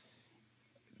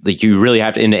you really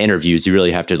have to, in the interviews, you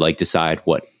really have to like decide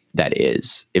what that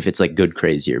is, if it's like good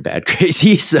crazy or bad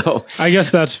crazy. So I guess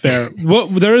that's fair. Well,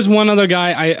 there is one other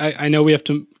guy, I know we have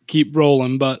to keep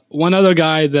rolling, but one other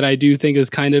guy that I do think is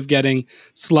kind of getting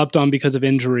slept on because of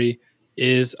injury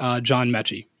is John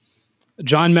Mechie.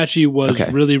 John Mechie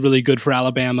was really, really good for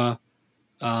Alabama.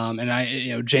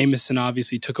 And Jameson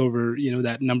obviously took over,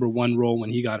 that number one role when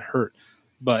he got hurt.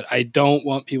 But I don't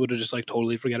want people to just like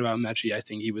totally forget about Mechie. I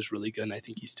think he was really good, and I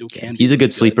think he still can. He's a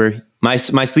good sleeper. My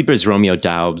sleeper is Romeo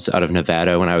Doubs out of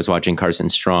Nevada. When I was watching Carson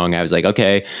Strong, I was like,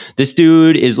 okay, this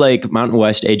dude is like Mountain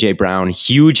West AJ Brown,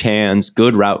 huge hands,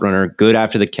 good route runner, good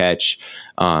after the catch.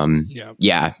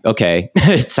 Yeah, okay,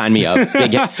 sign me up.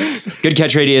 Good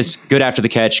catch radius, good after the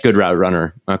catch, good route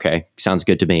runner. Okay, sounds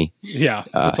good to me. Yeah,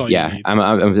 that's all you need. I'm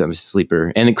a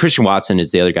sleeper. And then Christian Watson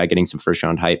is the other guy getting some first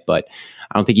round hype, but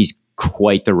I don't think he's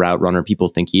quite the route runner people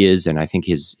think he is, and I think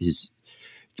his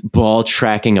ball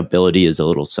tracking ability is a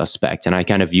little suspect. And I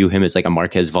kind of view him as like a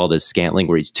Marquez Valdez-Scantling,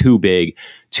 where he's too big,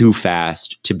 too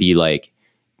fast to be like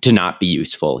to not be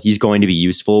useful. He's going to be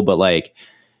useful, but like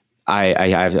I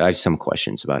have some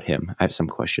questions about him.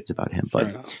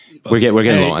 But we're getting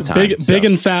low on time. Big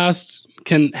and fast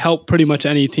can help pretty much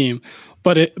any team.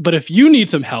 But if you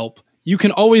need some help, you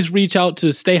can always reach out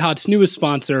to Stay Hot's newest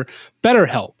sponsor,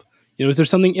 BetterHelp. Is there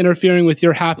something interfering with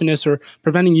your happiness or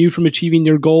preventing you from achieving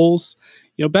your goals?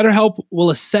 BetterHelp will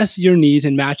assess your needs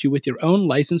and match you with your own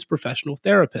licensed professional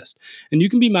therapist. And you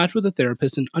can be matched with a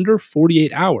therapist in under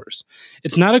 48 hours.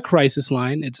 It's not a crisis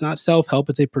line. It's not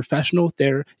self-help. It's a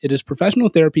it is professional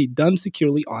therapy done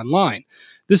securely online.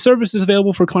 This service is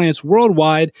available for clients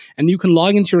worldwide, and you can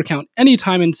log into your account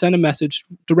anytime and send a message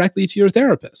directly to your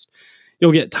therapist.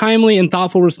 You'll get timely and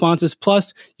thoughtful responses.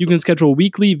 Plus, you can schedule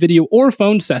weekly video or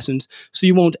phone sessions so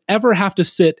you won't ever have to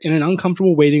sit in an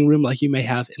uncomfortable waiting room like you may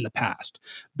have in the past.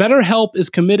 BetterHelp is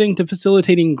committing to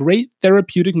facilitating great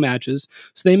therapeutic matches,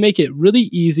 so they make it really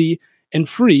easy and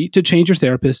free to change your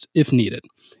therapist if needed.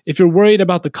 If you're worried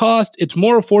about the cost, it's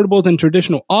more affordable than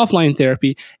traditional offline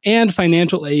therapy, and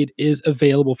financial aid is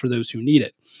available for those who need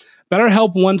it.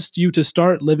 BetterHelp wants you to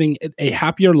start living a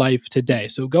happier life today.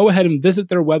 So go ahead and visit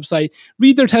their website,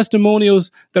 read their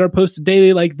testimonials that are posted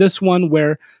daily, like this one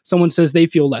where someone says they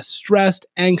feel less stressed,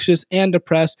 anxious, and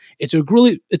depressed. It's a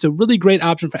really great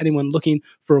option for anyone looking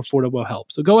for affordable help.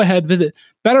 So go ahead, visit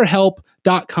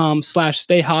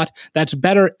betterhelp.com/stayhot. That's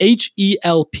better,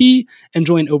 HELP, and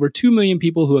join over 2 million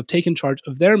people who have taken charge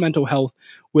of their mental health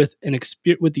with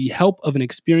the help of an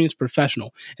experienced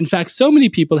professional. In fact, so many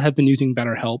people have been using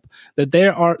BetterHelp that they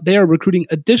are recruiting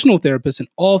additional therapists in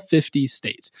all 50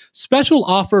 states. Special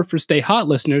offer for Stay Hot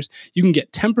listeners. You can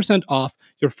get 10% off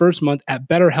your first month at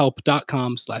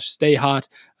betterhelp.com/stayhot.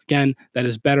 Again, that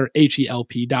is better,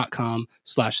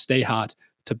 HELP.com/stayhot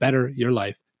to better your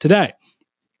life today.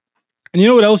 And you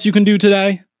know what else you can do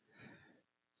today?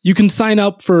 You can sign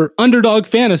up for Underdog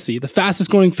Fantasy, the fastest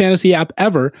growing fantasy app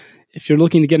ever, if you're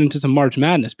looking to get into some March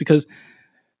Madness, because,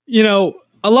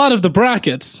 a lot of the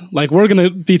brackets, like we're going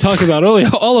to be talking about earlier,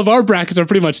 all of our brackets are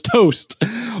pretty much toast.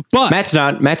 But Matt's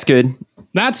not. Matt's good.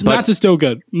 Matt's is still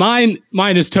good. Mine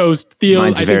is toast. Theo,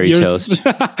 mine's very toast.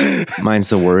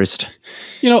 Mine's the worst.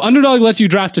 Underdog lets you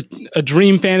draft a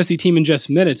dream fantasy team in just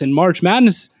minutes, and March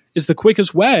Madness is the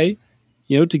quickest way,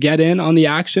 to get in on the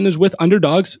action is with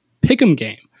Underdog's Pick'em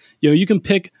game. You can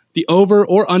pick the over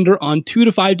or under on 2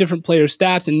 to 5 different player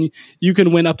stats, and you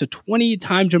can win up to 20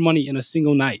 times your money in a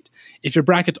single night. If your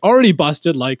bracket's already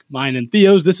busted, like mine and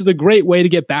Theo's, this is a great way to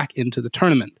get back into the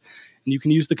tournament. And you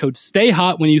can use the code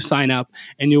STAYHOT when you sign up,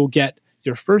 and you'll get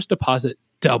your first deposit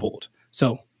doubled.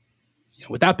 So,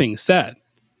 with that being said,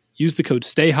 use the code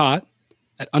STAYHOT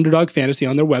at Underdog Fantasy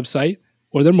on their website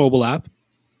or their mobile app.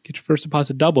 Get your first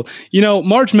deposit doubled.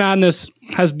 March Madness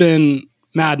has been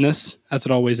madness, as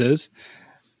it always is.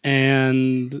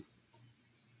 And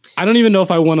I don't even know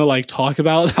if I want to talk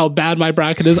about how bad my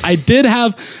bracket is. I did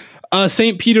have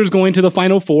St. Peter's going to the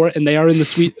Final Four, and they are in the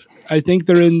Sweet. I think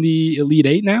they're in the Elite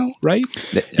Eight now, right?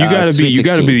 You gotta be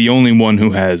the only one who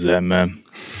has that, man.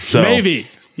 So maybe.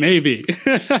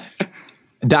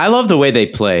 I love the way they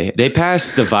play. They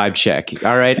passed the vibe check.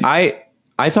 All right,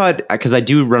 I thought, because I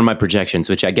do run my projections,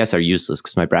 which I guess are useless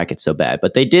because my bracket's so bad,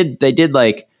 but they did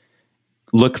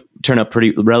turn up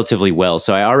pretty relatively well.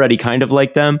 So I already kind of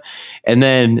like them. And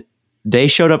then they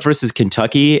showed up versus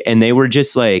Kentucky, and they were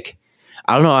just I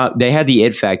don't know. They had the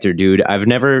it factor, dude. I've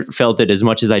never felt it as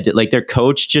much as I did. Their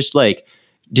coach just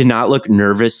did not look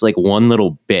nervous one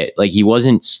little bit. He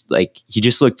wasn't he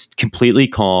just looked completely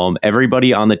calm.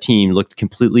 Everybody on the team looked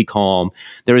completely calm.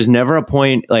 There was never a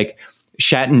point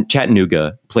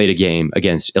Chattanooga played a game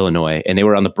against Illinois, and they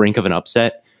were on the brink of an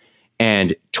upset.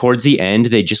 And towards the end,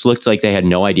 they just looked like they had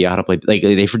no idea how to play.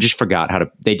 They just forgot how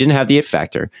to. They didn't have the it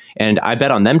factor. And I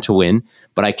bet on them to win,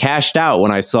 but I cashed out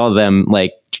when I saw them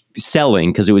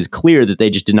selling, because it was clear that they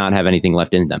just did not have anything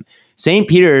left in them. St.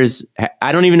 Peter's,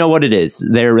 I don't even know what it is.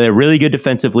 They're really good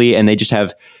defensively, and they just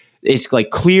have. It's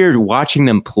clear watching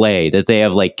them play that they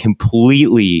have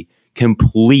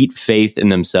complete faith in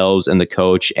themselves and the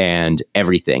coach and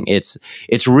everything. It's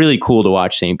really cool to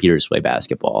watch St. Peter's play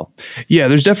basketball. Yeah,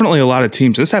 there's definitely a lot of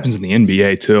teams. This happens in the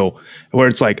NBA too, where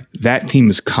it's that team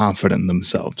is confident in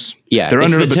themselves. Yeah, they're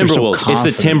it's under the it, Timberwolves. So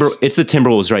it's the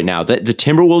Timberwolves right now. The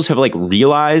Timberwolves have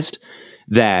realized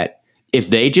that if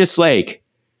they just play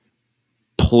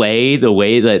the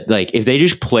way that if they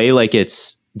just play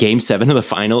it's Game 7 of the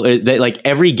final,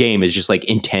 every game is just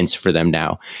intense for them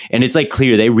now. And it's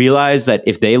clear they realize that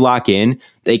if they lock in,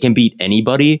 they can beat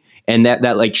anybody. And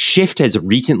that shift has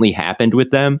recently happened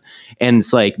with them. And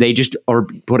it's they just are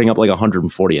putting up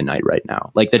 140 a night right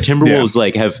now. The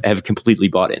Timberwolves have completely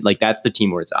bought in. That's the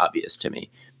team where it's obvious to me.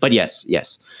 But yes.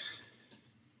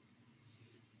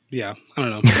 Yeah, I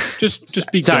don't know.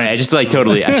 Just be sorry. good. I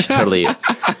totally overran.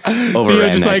 Theo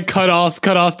just cut off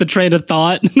the train of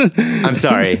thought. I'm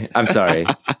sorry.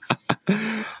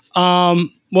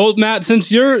 Well, Matt,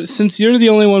 since you're the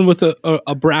only one with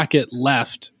a bracket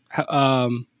left,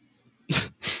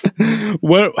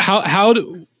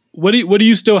 What do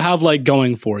you still have like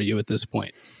going for you at this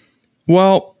point?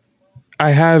 Well,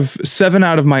 I have 7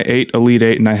 out of my 8 Elite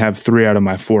 8, and I have 3 out of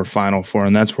my 4 Final 4,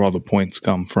 and that's where all the points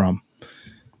come from.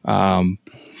 I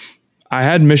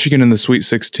had Michigan in the Sweet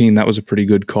 16. That was a pretty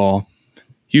good call.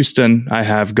 Houston, I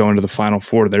have going to the Final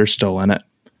 4. They're still in it.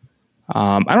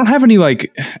 I don't have any,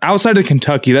 like, outside of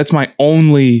Kentucky, that's my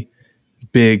only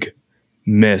big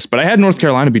miss. But I had North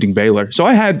Carolina beating Baylor. So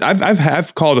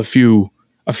I've called a few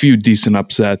decent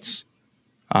upsets.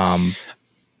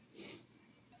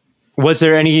 Was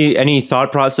there any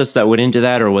thought process that went into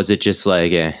that, or was it just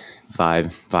like a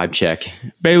vibe check?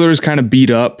 Baylor is kind of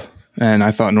beat up, and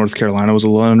I thought North Carolina was a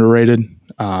little underrated.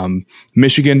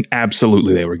 Michigan,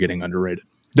 absolutely, they were getting underrated.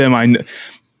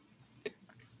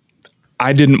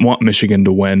 I didn't want Michigan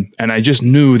to win, and I just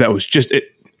knew that was just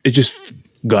it. It just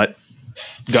gut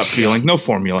feeling, no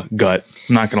formula, gut.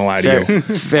 I'm not gonna lie to you.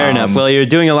 Fair enough. Well, you're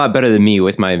doing a lot better than me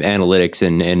with my analytics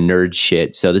and nerd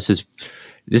shit. So this is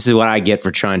what I get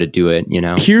for trying to do it. You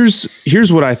know. Here's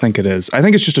what I think it is. I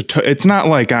think it's just it's not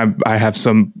like I have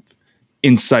some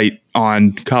insight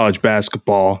on college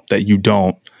basketball that you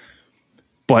don't.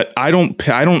 But I don't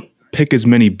pick as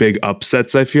many big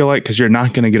upsets, I feel like, because you're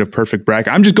not going to get a perfect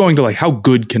bracket. I'm just going to like, how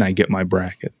good can I get my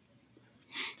bracket?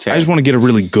 Fair. I just want to get a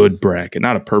really good bracket,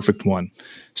 not a perfect one.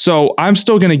 So I'm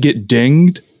still going to get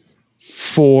dinged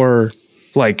for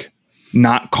like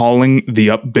not calling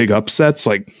the big upsets.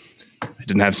 Like I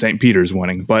didn't have St. Peter's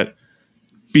winning, but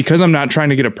because I'm not trying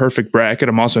to get a perfect bracket,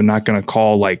 I'm also not going to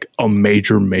call like a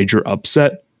major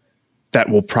upset that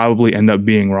will probably end up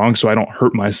being wrong. So I don't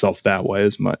hurt myself that way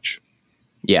as much.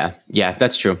 Yeah,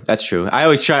 that's true. I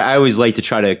always like to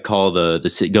try to call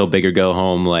the go big or go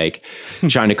home, like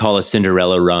trying to call a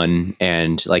Cinderella run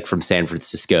and like from San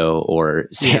Francisco or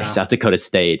South Dakota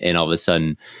State, and all of a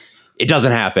sudden it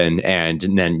doesn't happen, and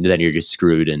then you're just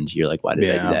screwed, and you're like, why did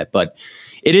I do that? But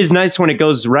it is nice when it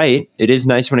goes right.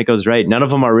 None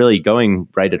of them are really going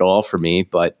right at all for me,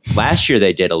 but last year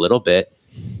they did a little bit.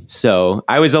 So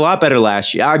I was a lot better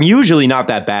last year. I'm usually not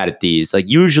that bad at these. Like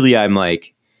usually I'm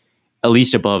like at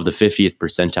least above the 50th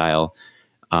percentile.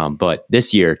 But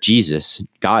this year, Jesus,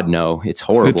 God, no, it's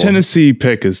horrible. The Tennessee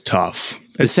pick is tough.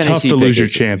 It's tough to lose your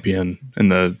champion in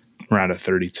the round of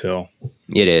 32.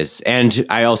 It is. And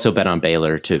I also bet on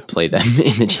Baylor to play them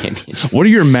in the championship. What are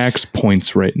your max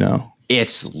points right now?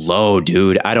 It's low,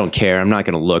 dude. I don't care. I'm not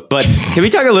going to look. But can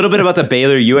we talk a little bit about the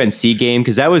Baylor UNC game?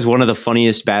 Because that was one of the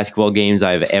funniest basketball games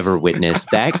I've ever witnessed.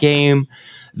 That game,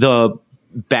 the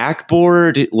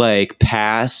backboard like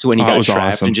pass when he got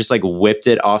trapped and just like whipped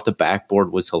it off the backboard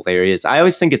was hilarious. I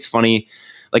always think it's funny.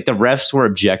 Like the refs were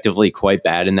objectively quite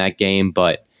bad in that game,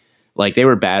 but like they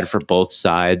were bad for both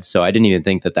sides. So I didn't even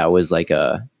think that was like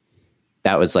a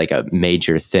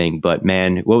major thing. But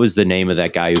man, what was the name of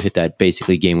that guy who hit that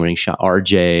basically game-winning shot?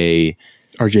 RJ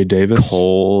Davis.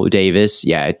 Cole Davis.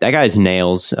 Yeah, that guy's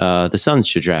nails. The Suns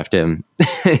should draft him.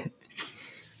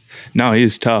 No, he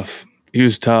was tough.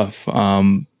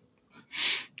 I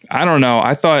don't know.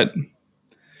 I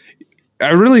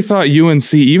really thought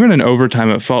UNC, even in overtime,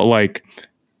 it felt like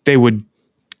they would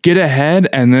get ahead,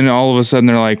 and then all of a sudden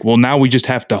they're like, well, now we just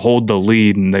have to hold the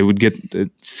lead, and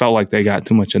it felt like they got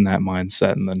too much in that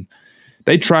mindset, and then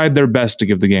they tried their best to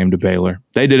give the game to Baylor.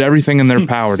 They did everything in their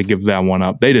power to give that one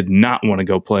up. They did not want to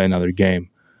go play another game,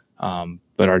 but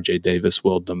RJ Davis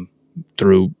willed them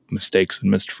through mistakes and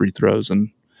missed free throws,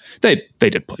 and they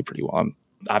did play pretty well.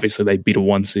 Obviously, they beat a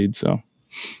 1 seed, so.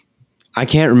 I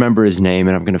can't remember his name,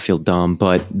 and I'm going to feel dumb,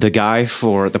 but the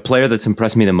player that's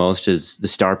impressed me the most is the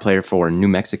star player for New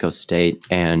Mexico State,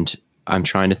 and I'm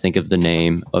trying to think of the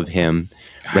name of him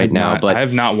now. But I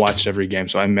have not watched every game,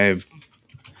 so I may have.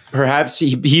 Perhaps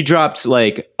he dropped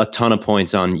like a ton of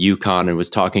points on UConn and was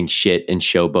talking shit and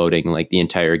showboating like the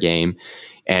entire game,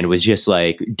 and was just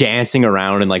like dancing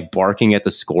around and like barking at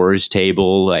the scorer's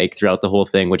table like throughout the whole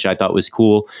thing, which I thought was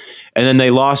cool. And then they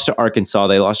lost to Arkansas.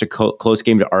 They lost a close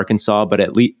game to Arkansas, but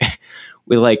at least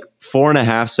with like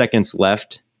 4.5 seconds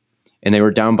left and they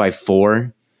were down by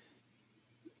 4.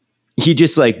 He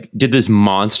just like did this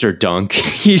monster dunk.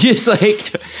 He just like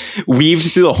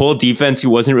weaved through the whole defense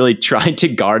who wasn't really trying to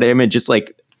guard him and just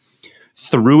like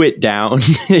threw it down,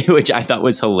 which I thought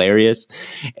was hilarious.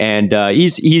 And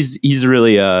he's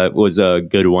really was a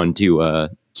good one to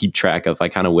keep track of. I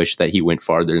kind of wish that he went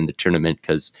farther in the tournament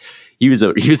because he was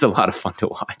a lot of fun to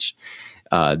watch.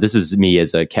 This is me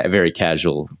as a very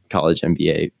casual college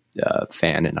NBA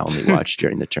fan, and I only watch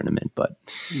during the tournament. But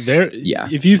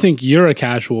if you think you're a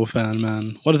casual fan,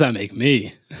 man, what does that make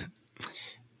me?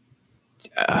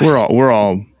 We're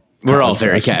all We're all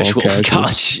very casual for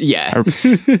college. Yeah.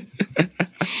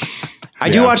 I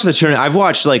do watch the tournament. I've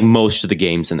watched like most of the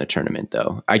games in the tournament,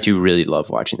 though. I do really love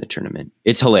watching the tournament.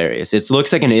 It's hilarious. It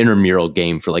looks like an intramural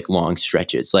game for like long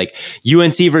stretches, like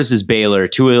UNC versus Baylor.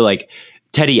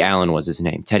 Teddy Allen was his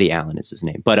name. Teddy Allen is his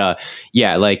name. But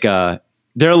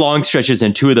there are long stretches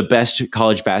and two of the best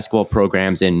college basketball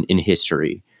programs in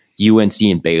history, UNC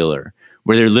and Baylor,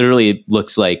 where there literally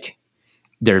looks like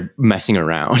they're messing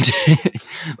around.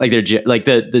 Like they're like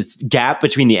the gap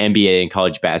between the NBA and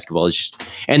college basketball is just,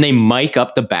 and they mic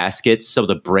up the baskets so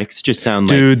the bricks just sound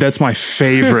like, dude, that's my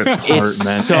favorite part, man.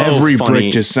 So every funny.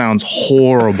 Brick just sounds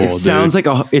horrible. It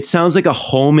sounds like a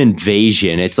home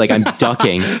invasion. It's like I'm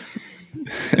ducking.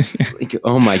 It's like,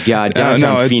 oh my God,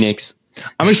 downtown Phoenix.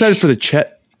 I'm excited for the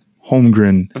Chet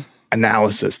Holmgren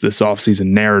analysis this offseason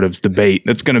narratives debate.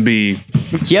 That's going to be.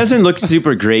 He hasn't looked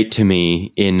super great to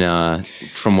me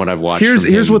from what I've watched.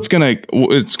 Here's what's gonna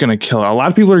kill it. A lot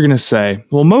of people are gonna say,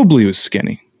 well, Mobley was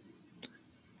skinny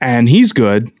and he's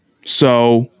good,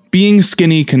 so being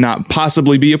skinny cannot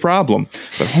possibly be a problem.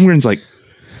 But Holmgren's like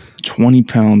 20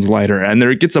 pounds lighter, and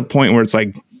there gets a point where it's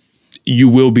like you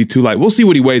will be too light. We'll see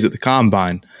what he weighs at the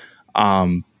combine.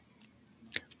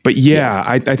 But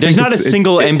I think there's not a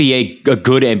single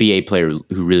good NBA player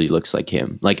who really looks like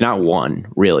him. Like not one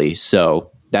really.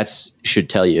 So should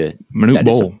tell you Manute that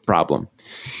is Bol. a problem.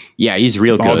 Yeah, he's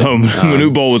real good. Although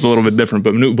Manute Bol was a little bit different,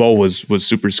 but Manute Bol was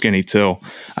super skinny too,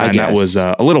 and that was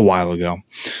a little while ago.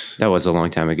 That was a long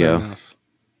time ago.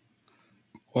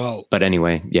 Well, but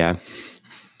anyway, yeah.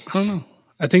 I don't know.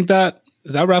 I think does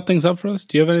that wrap things up for us?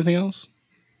 Do you have anything else?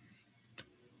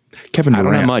 Kevin Durant.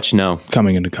 I don't have much, no.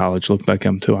 Coming into college looked like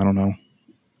him too. I don't know.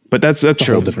 But that's a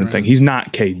whole different thing. He's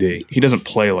not KD. He doesn't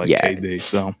play like KD.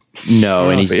 So no,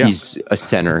 and he's a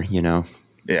center, you know.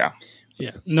 Yeah.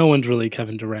 Yeah. No one's really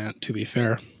Kevin Durant, to be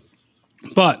fair.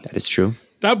 But that is true.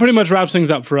 That pretty much wraps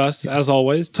things up for us, as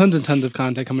always. Tons and tons of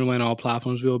content coming away on all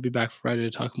platforms. We will be back Friday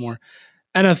to talk more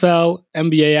NFL,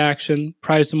 NBA action,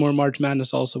 probably some more March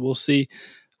Madness also. We'll see.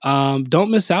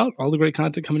 Don't miss out. All the great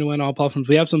content coming away on all platforms.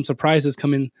 We have some surprises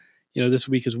coming this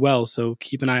week as well, so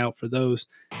keep an eye out for those.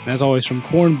 And as always, from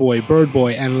Corn Boy, Bird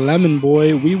Boy, and Lemon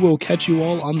Boy, we will catch you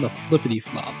all on the flippity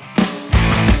flop.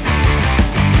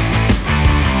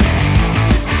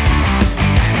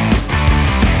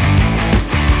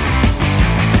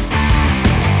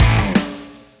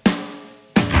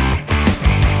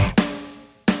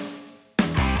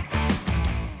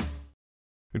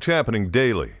 It's happening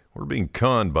daily. We're being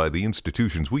conned by the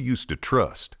institutions we used to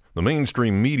trust. The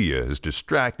mainstream media is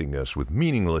distracting us with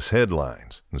meaningless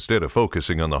headlines instead of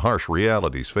focusing on the harsh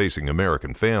realities facing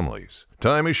American families.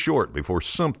 Time is short before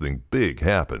something big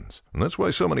happens, and that's why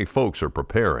so many folks are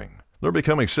preparing. They're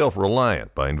becoming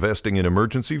self-reliant by investing in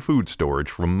emergency food storage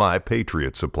from My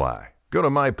Patriot Supply. Go to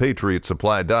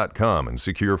MyPatriotSupply.com and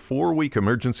secure 4-week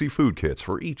emergency food kits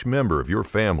for each member of your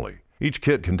family. Each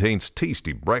kit contains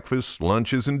tasty breakfasts,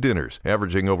 lunches, and dinners,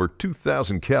 averaging over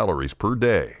 2,000 calories per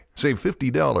day. Save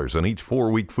 $50 on each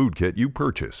 4-week food kit you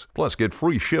purchase. Plus, get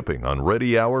free shipping on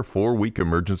Ready Hour 4-week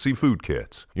emergency food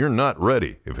kits. You're not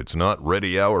ready if it's not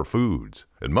Ready Hour Foods.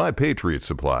 At My Patriot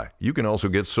Supply, you can also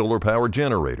get solar power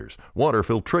generators, water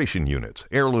filtration units,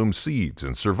 heirloom seeds,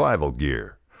 and survival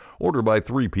gear. Order by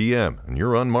 3 p.m. and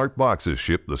your unmarked boxes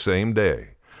ship the same day.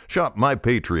 Shop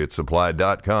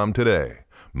MyPatriotSupply.com today.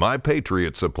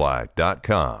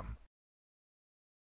 MyPatriotSupply.com.